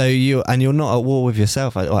 Yeah. So you're not at war with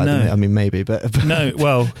yourself. I No. don't know, I mean, maybe, but no.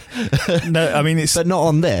 Well, no. I mean, it's but not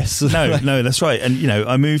on this. no. That's right. And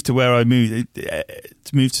I moved to where I moved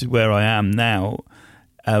to where I am now,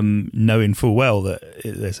 knowing full well that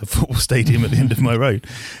there's a football stadium at the end of my road,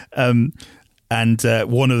 and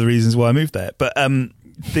one of the reasons why I moved there. But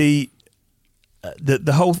the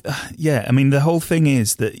whole I mean, the whole thing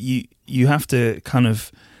is that you have to kind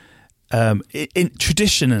of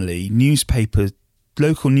traditionally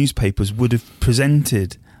local newspapers would have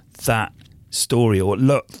presented that story or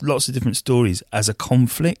lots of different stories as a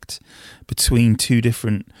conflict between two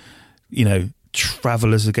different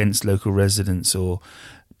travellers against local residents, or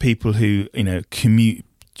people who commute,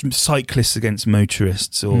 cyclists against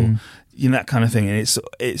motorists, or that kind of thing.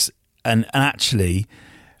 And actually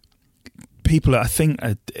people, I think,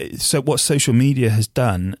 so what social media has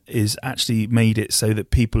done is actually made it so that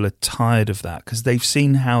people are tired of that, because they've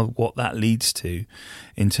seen what that leads to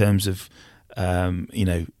in terms of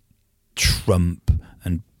Trump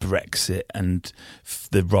and Brexit and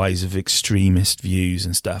the rise of extremist views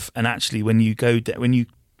and stuff. And actually, when you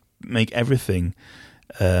make everything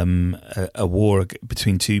a war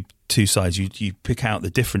between two sides, you pick out the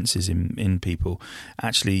differences in people.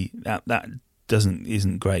 Actually, that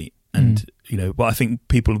isn't great. And but I think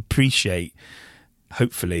people appreciate,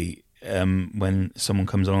 hopefully, when someone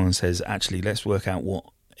comes along and says, actually, let's work out what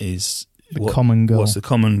common goal. What's the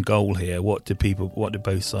common goal here? What do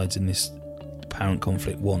both sides in this apparent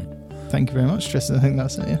conflict want? Thank you very much, Tristan. I think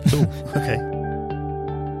that's it. Yeah. Cool. Okay.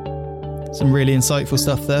 Some really insightful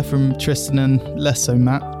stuff there from Tristan, and less so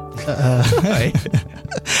Matt.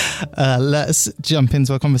 Let's jump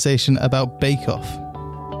into a conversation about Bake Off.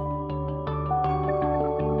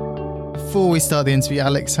 Before we start the interview,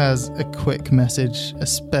 Alex has a quick message,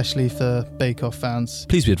 especially for Bake Off fans.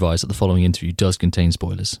 Please be advised that the following interview does contain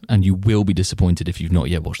spoilers, and you will be disappointed if you've not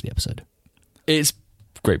yet watched the episode. It's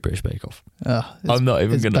Great British Bake Off. I'm not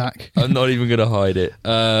even gonna hide it.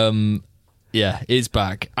 Yeah, it's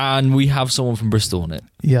back, and we have someone from Bristol on it.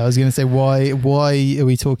 Yeah, I was going to say, why are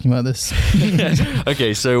we talking about this?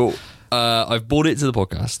 Okay, so I've brought it to the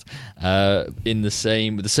podcast with the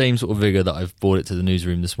same sort of vigour that I've brought it to the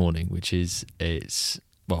newsroom this morning, which is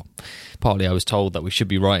partly I was told that we should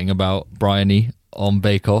be writing about Bryony on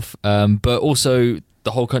Bake Off, but also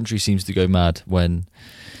the whole country seems to go mad when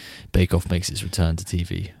Bake Off makes its return to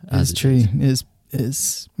TV. It's true.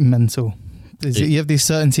 It's mental. You have these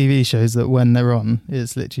certain TV shows that when they're on,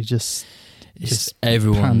 it's literally just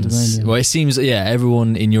everyone's. pandemonium. Well, it seems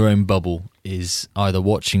everyone in your own bubble is either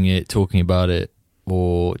watching it, talking about it,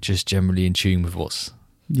 or just generally in tune with what's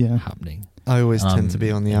happening. I always tend to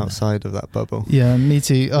be on the outside of that bubble. Yeah, me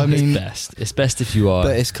too. I mean, it's best if you are.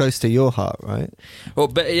 But it's close to your heart, right? Well,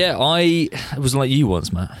 but yeah, I was like you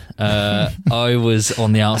once, Matt. I was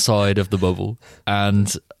on the outside of the bubble,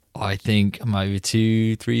 and I think maybe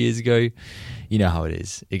 2-3 years ago, you know how it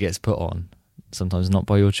is. It gets put on, sometimes not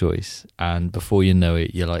by your choice, and before you know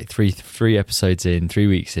it, you're like three episodes in, 3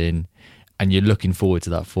 weeks in, and you're looking forward to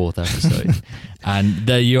that fourth episode. And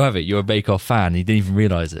there you have it. You're a Bake Off fan. You didn't even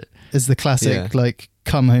realise it. It's the classic,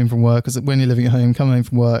 come home from work, because when you're living at home, come home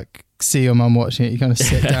from work, see your mum watching it, you kind of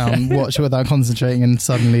sit down, watch it without concentrating, and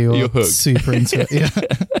suddenly you're hooked. Super into it. Yeah.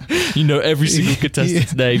 You know every single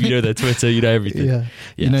contestant's name, you know their Twitter, you know everything. Yeah.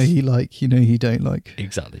 Yes. You know who you like, you know who you don't like.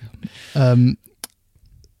 Exactly.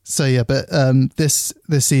 This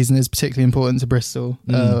season is particularly important to Bristol.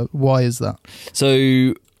 Why is that?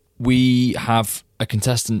 So we have a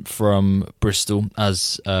contestant from Bristol,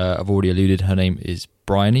 as I've already alluded. Her name is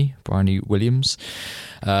Bryony Williams.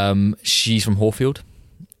 She's from Horfield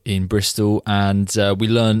in Bristol, and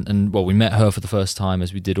we met her for the first time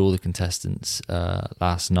as we did all the contestants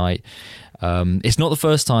last night. It's not the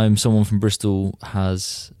first time someone from Bristol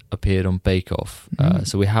has appeared on Bake Off,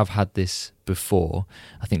 so we have had this before.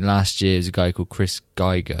 I think last year was a guy called Chris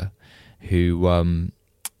Geiger, who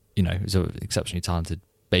is an exceptionally talented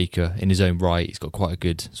baker in his own right. He's got quite a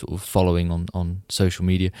good sort of following on social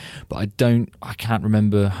media, but I can't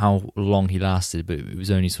remember how long he lasted, but it was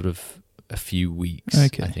only sort of a few weeks.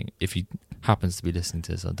 Okay. I think if he happens to be listening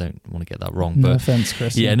to this, I don't want to get that wrong. No offense,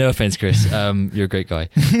 Chris. Yeah, no offense, Chris. You're a great guy.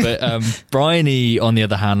 But Bryony, on the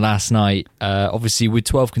other hand, last night, obviously with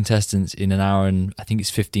 12 contestants in an hour and I think it's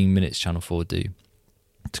 15 minutes Channel 4 do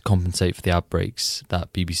to compensate for the ad breaks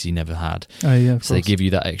that BBC never had. Oh yeah, so they give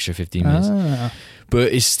you that extra 15 minutes.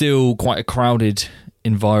 But it's still quite a crowded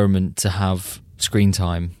environment to have screen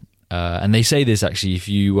time. And they say this actually if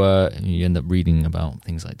you end up reading about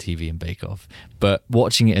things like TV and Bake Off, but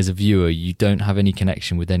watching it as a viewer, you don't have any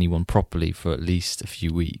connection with anyone properly for at least a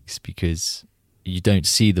few weeks, because you don't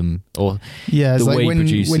see them, or Yeah, it's the like way when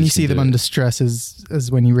producers you see can them do it. under stress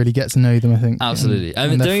is when you really get to know them, I think. Absolutely. I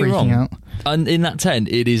mean, and they're don't get me freaking wrong. out. And in that tent,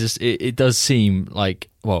 it does seem like,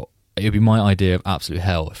 well, it would be my idea of absolute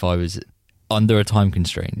hell if I was under a time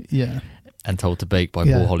constraint Yeah. and told to bake by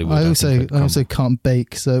Paul Hollywood. I think I'd also can't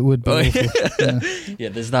bake, so it would be awful. Yeah. Yeah,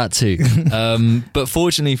 there's that too. But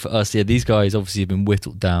fortunately for us, these guys obviously have been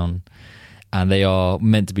whittled down, and they are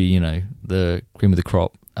meant to be, the cream of the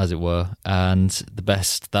crop, as it were, and the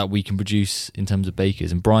best that we can produce in terms of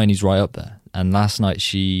bakers. And Bryony's right up there. And last night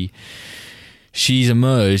she's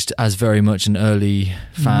emerged as very much an early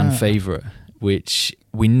fan favourite, which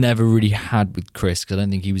we never really had with Chris, because I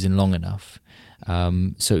don't think he was in long enough.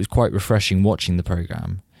 So it was quite refreshing watching the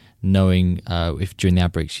programme, knowing if during the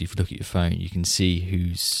ad breaks, if you look at your phone, you can see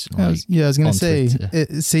who's I was going to say,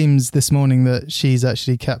 it seems this morning that she's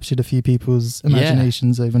actually captured a few people's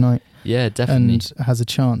imaginations overnight. Yeah, definitely. And has a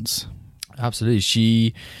chance.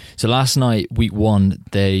 Absolutely. So last night, week 1,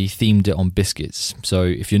 they themed it on biscuits. So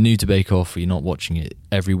if you're new to Bake Off or you're not watching it,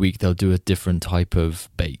 every week they'll do a different type of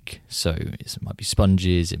bake. So it might be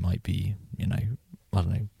sponges, it might be, I don't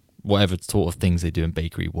know, whatever sort of things they do in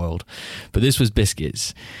bakery world. But this was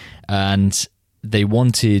biscuits. And they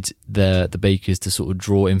wanted the bakers to sort of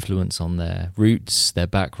draw influence on their roots, their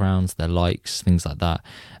backgrounds, their likes, things like that.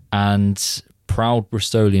 And proud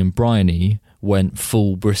Bristolian Bryony went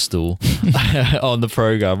full Bristol on the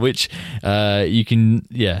programme, which you can,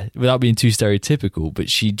 without being too stereotypical, but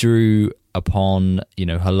she drew upon,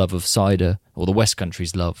 her love of cider, or the West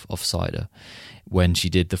Country's love of cider, when she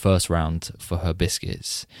did the first round for her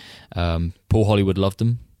biscuits. Paul Hollywood loved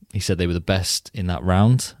them. He said they were the best in that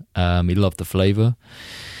round. He loved the flavour.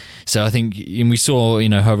 So I think, and we saw,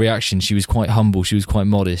 her reaction. She was quite humble. She was quite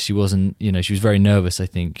modest. She wasn't, she was very nervous, I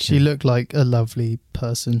think. She looked like a lovely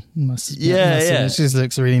person. Yeah. She just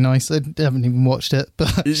looks really nice. I haven't even watched it,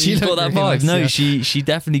 but she got that really vibe. nice, She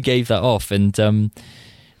definitely gave that off. And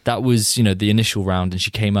that was, the initial round. And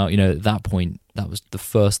she came out, at that point, that was the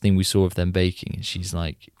first thing we saw of them baking. And she's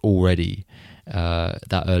like already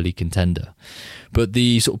that early contender. But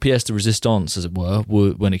the sort of pièce de résistance, as it were,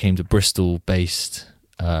 when it came to Bristol-based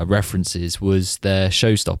references, was their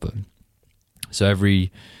showstopper. So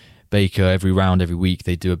every baker, every round, every week,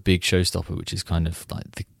 they do a big showstopper, which is kind of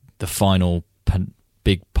like the final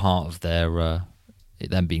big part of their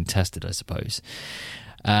them being tested, I suppose.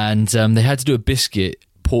 And they had to do a biscuit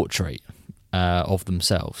portrait of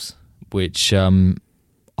themselves, which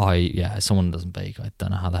as someone who doesn't bake, I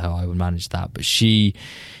don't know how the hell I would manage that. But she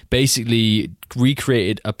basically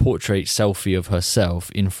recreated a portrait selfie of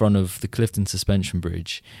herself in front of the Clifton Suspension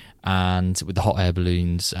Bridge, and with the hot air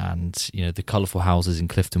balloons and the colourful houses in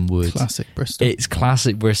Clifton Wood. Classic Bristol. It's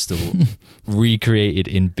classic Bristol, recreated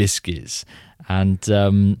in biscuits,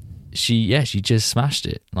 and she just smashed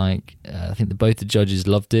it. Like I think both the judges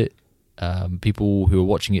loved it. People who were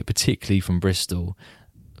watching it, particularly from Bristol,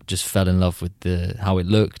 just fell in love with how it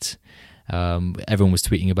looked. Everyone was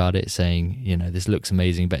tweeting about it, saying, this looks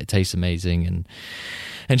amazing, but it tastes amazing.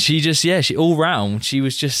 And she just, she all round, it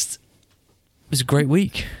was a great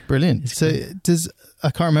week. Brilliant. So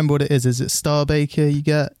I can't remember what it is. Is it Star Baker you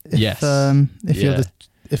get? Yes.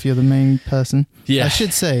 If you're the main person. Yeah. I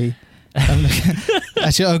should say,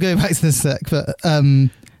 actually I'll go back to this sec, but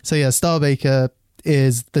Star Baker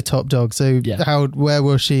is the top dog. So where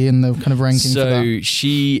was she in the kind of ranking for that?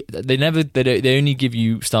 They only give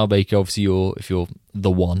you Star Baker, obviously if you're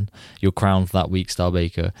the one, you're crowned for that week Star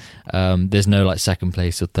Baker. There's no like second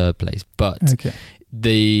place or third place, but okay.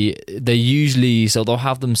 they usually, so they'll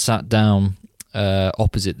have them sat down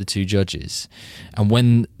opposite the two judges, and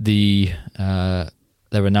when they're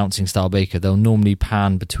announcing Star Baker, they'll normally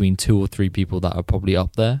pan between 2 or 3 people that are probably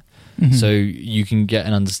up there. Mm-hmm. So you can get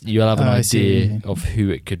you'll have an idea of who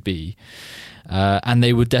it could be, and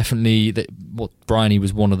they would definitely. Bryony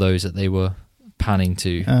was one of those that they were panning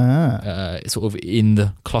to, sort of in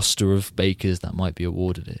the cluster of bakers that might be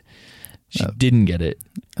awarded it. She didn't get it,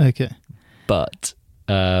 okay, but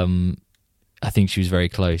I think she was very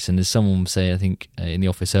close. And as someone was saying, I think in the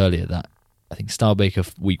office earlier, that I think Star Baker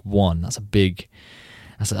week 1, that's a big.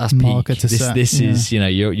 That's marker peak. to set. This is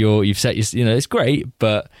you've set your it's great,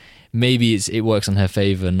 but maybe it works on her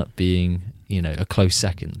favour not being a close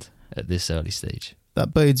second at this early stage.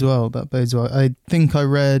 That bodes well. I think I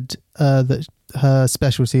read that her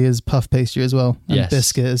specialty is puff pastry as well, and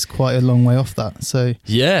biscuit is quite a long way off that. So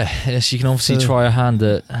she can obviously try her hand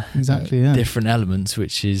at different elements,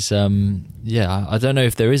 which is I don't know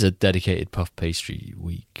if there is a dedicated puff pastry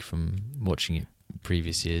week from watching it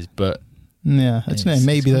previous years, but Yeah, I don't know.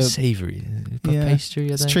 Maybe it's the savoury. Puff yeah, pastry,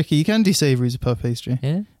 I it's think. tricky. You can do savouries with puff pastry.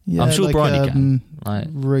 Yeah? Yeah, I'm sure like, Bryony can. Like,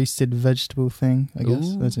 roasted vegetable thing, I guess.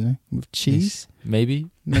 Ooh. I don't know. With cheese, maybe.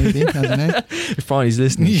 maybe. I don't know. If Bryony's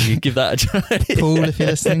listening, you could give that a try. Paul, if you're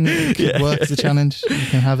listening, it could work as a challenge. You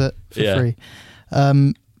can have it for Yeah. free.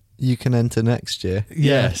 You can enter next year.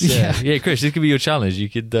 Yes, yeah, Chris, this could be your challenge. You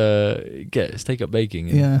could take up baking.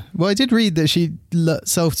 And, Yeah. Well, I did read that she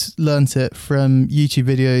self-learnt it from YouTube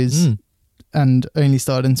videos and only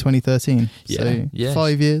started in 2013. Yeah, So yes.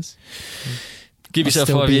 5 years. Give I'll yourself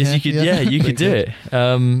still 5 be years. here, You could, yeah. you could do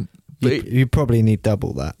it. You probably need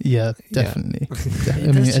double that. Yeah, definitely.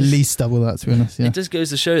 I mean, at least double that, to be honest. Yeah. It just goes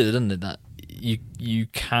to show that, doesn't it, that you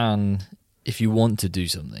can, if you want to do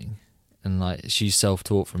something, and like she's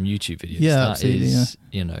self-taught from YouTube videos. Yeah, that absolutely, is,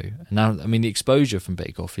 you know. Now, I mean, the exposure from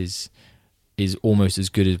Bake Off is almost as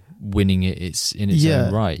good as winning it. It's in its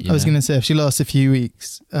own right. I was going to say, if she lasts a few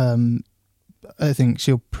weeks, I think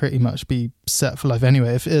she'll pretty much be set for life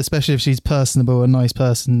anyway, especially if she's personable, a nice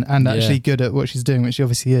person, and actually good at what she's doing, which she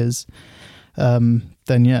obviously is. Then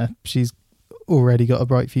yeah, she's already got a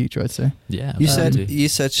bright future, I'd say. Yeah. You absolutely.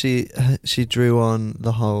 said she drew on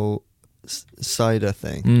the whole cider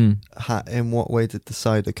thing. In what way did the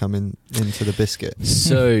cider come into the biscuit?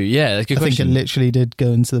 So yeah, that's a good I think question. it literally did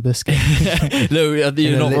go into the biscuit. No, you're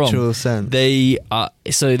in not a literal wrong. sense. They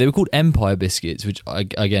were called Empire biscuits, which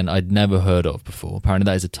I'd never heard of before. Apparently,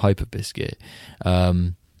 that is a type of biscuit.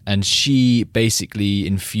 And she basically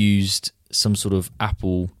infused some sort of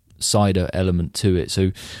apple cider element to it.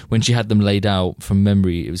 So when she had them laid out from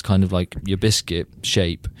memory, it was kind of like your biscuit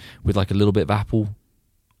shape with like a little bit of apple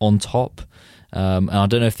on top. And I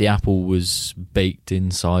don't know if the apple was baked in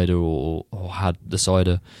cider or had the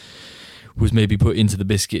cider was maybe put into the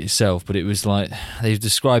biscuit itself, but it was like they've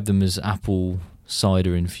described them as apple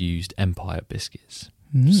cider infused Empire biscuits.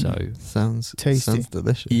 So sounds tasty. Sounds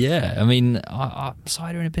delicious. yeah, I mean,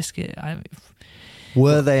 cider in a biscuit.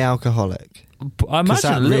 Were they alcoholic? I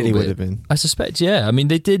imagine that a little really bit. would have been. I suspect, yeah. I mean,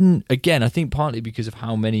 they didn't. Again, I think partly because of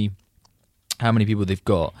how many people they've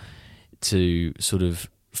got to sort of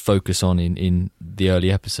focus on in the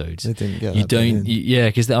early episodes. They didn't get You that bit don't, in. yeah,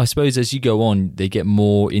 because I suppose as you go on, they get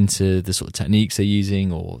more into the sort of techniques they're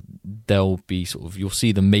using, or they'll be sort of, you'll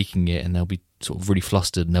see them making it, and they'll be sort of really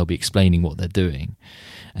flustered, and they'll be explaining what they're doing,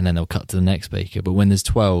 and then they'll cut to the next baker. But when there's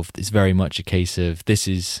 12, it's very much a case of this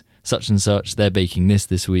is such and such, they're baking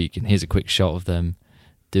this week, and here's a quick shot of them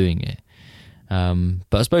doing it.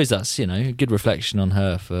 But I suppose that's, you know, a good reflection on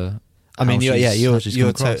her for. I mean, how you're she's come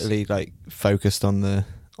across. totally like focused on the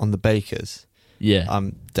bakers. Yeah.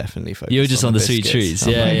 I'm definitely focused. You're just on the sweet biscuits. treats.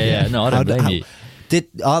 I'm like, Yeah. No, I don't blame you.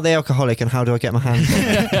 Are they alcoholic, and how do I get my hands on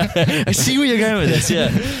them? I see where you're going with this.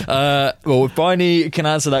 Yeah. Well, if Bryony can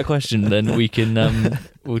answer that question, then we can.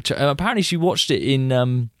 Apparently, she watched it in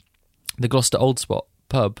the Gloucester Old Spot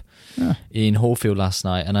pub in Hallfield last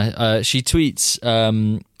night, and she tweets.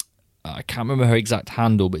 I can't remember her exact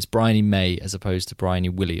handle, but it's Bryony May as opposed to Bryony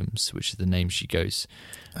Williams, which is the name she goes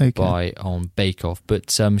by on Bake Off. But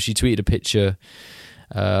she tweeted a picture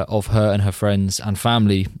of her and her friends and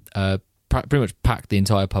family. Pretty much packed the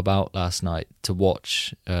entire pub out last night to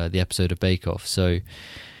watch the episode of Bake Off. So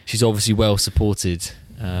she's obviously well supported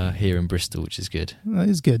here in Bristol, which is good. That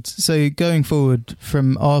is good. So going forward,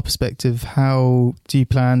 from our perspective, how do you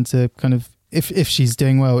plan to kind of, if she's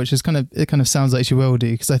doing well, which is it kind of sounds like she will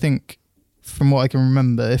do, because I think from what I can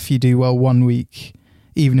remember, if you do well one week,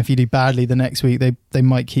 even if you do badly the next week, they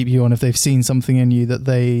might keep you on if they've seen something in you that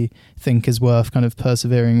they think is worth kind of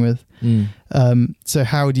persevering with. So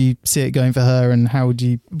how do you see it going for her, and how are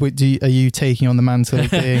you taking on the mantle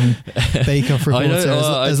of being Bake Off reporter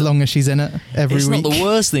as long as she's in it every week? It's not the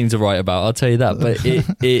worst thing to write about, I'll tell you that, but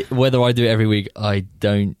it whether I do it every week, I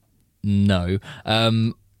don't know.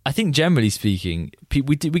 I think generally speaking,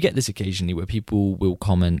 we get this occasionally where people will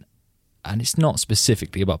comment, and it's not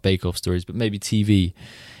specifically about Bake Off stories, but maybe TV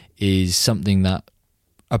is something that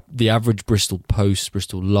the average Bristol Post,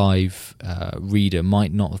 Bristol Live reader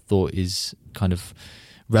might not have thought is kind of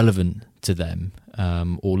relevant to them,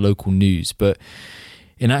 or local news. But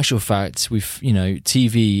in actual fact,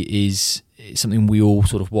 TV is something we all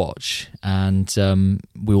sort of watch and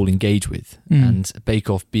we all engage with. And Bake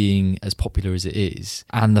Off being as popular as it is,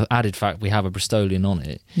 and the added fact we have a Bristolian on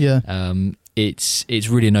it, it's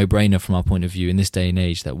really a no-brainer from our point of view in this day and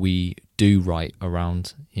age that we do write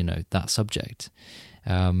around that subject.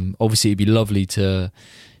 Obviously, it'd be lovely to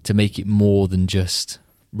make it more than just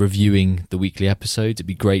reviewing the weekly episodes. It'd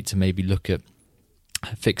be great to maybe look at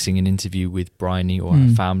fixing an interview with Bryony or her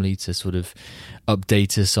family to sort of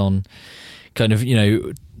update us on kind of,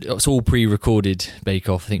 it's all pre-recorded Bake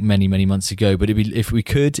Off, I think many months ago, but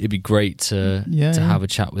it'd be great to have a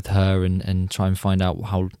chat with her and try and find out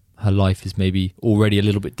how her life is maybe already a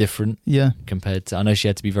little bit different compared to, I know she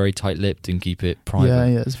had to be very tight-lipped and keep it private.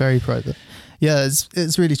 Yeah, it's very private. Yeah,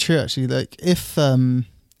 it's really true actually. Like if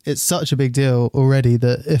it's such a big deal already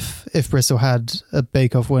that if Bristol had a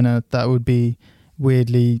Bake Off winner, that would be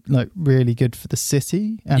weirdly like really good for the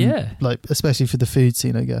city and like especially for the food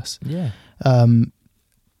scene, I guess. Yeah.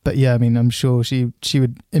 But yeah, I mean, I'm sure she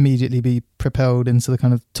would immediately be propelled into the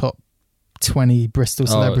kind of top 20 Bristol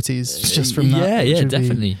celebrities just from that. Yeah,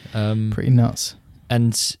 definitely. Pretty nuts.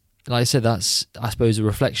 And like I said, that's, I suppose, a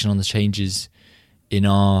reflection on the changes in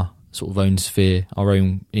our sort of own sphere, our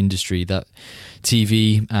own industry, that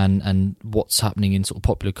TV and what's happening in sort of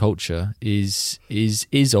popular culture is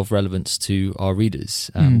of relevance to our readers.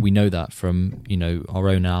 We know that from, our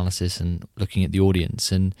own analysis and looking at the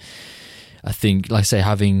audience. And I think, like I say,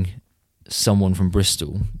 having someone from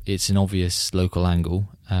Bristol, it's an obvious local angle,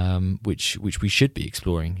 which we should be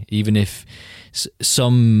exploring, even if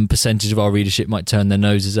some percentage of our readership might turn their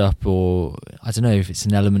noses up, or I don't know if it's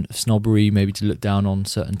an element of snobbery, maybe to look down on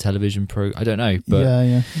certain television I don't know. But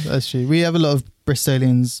yeah, that's true. We have a lot of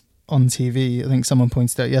Bristolians on TV. I think someone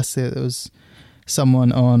pointed out yesterday that there was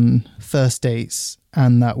someone on First Dates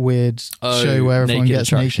and that weird show where everyone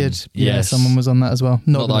gets naked. Yeah, yes. Someone was on that as well.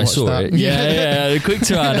 Not that I saw it. Yeah. Quick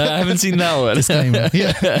turn. I haven't seen that one. Disclaimer.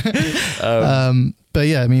 Yeah. But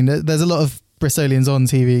yeah, I mean, there's a lot of Bristolians on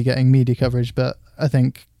TV getting media coverage, but I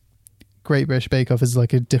think Great British Bake Off is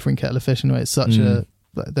like a different kettle of fish in a way. It's such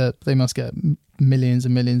they must get millions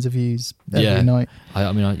and millions of views every night. I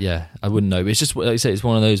wouldn't know. But it's just, like you say, it's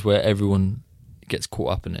one of those where everyone gets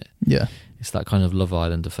caught up in it. Yeah. It's that kind of Love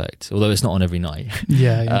Island effect, although it's not on every night.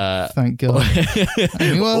 Yeah. Thank God.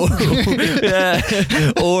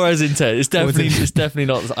 Or as intent. It's definitely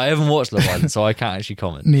not. I haven't watched Love Island, so I can't actually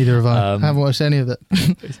comment. Neither have I. I haven't watched any of it.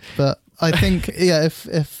 But I think,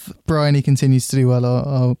 if Bryony continues to do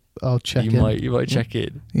well, I'll check in. You might check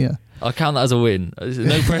in. Yeah. I'll count that as a win.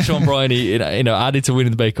 No pressure on Bryony, added to winning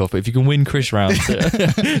the Bake Off. But if you can win Chris Round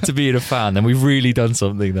to being a fan, then we've really done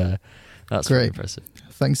something there. That's great. Very impressive.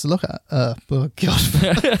 Things to look at. Oh God.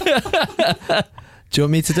 Do you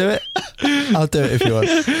want me to do it? I'll do it if you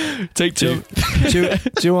want. Take two. Do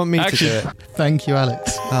you want me Action. to do it? Thank you,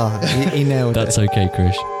 Alex. Oh, he nailed That's it. That's okay,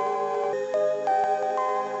 Chris.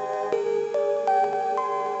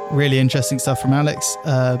 Really interesting stuff from Alex.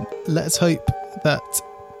 Let's hope that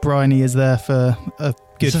Bryony is there for a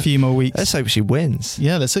good few more weeks. Let's hope she wins.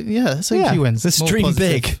 Yeah, let's hope she wins. Let's dream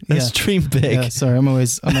big. Let's dream big. Yeah, sorry, I'm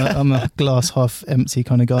a glass half empty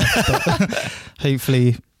kind of guy. But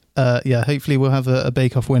hopefully we'll have a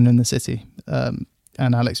Bake Off winner in the city, and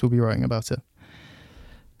Alex will be writing about it.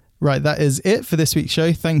 Right, that is it for this week's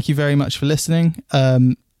show. Thank you very much for listening.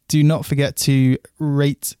 Do not forget to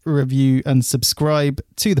rate, review, and subscribe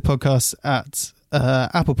to the podcast at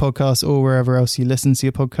Apple Podcasts or wherever else you listen to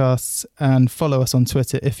your podcasts, and follow us on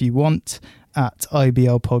Twitter if you want at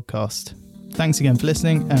IBL Podcast. Thanks again for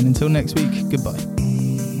listening, and until next week, goodbye.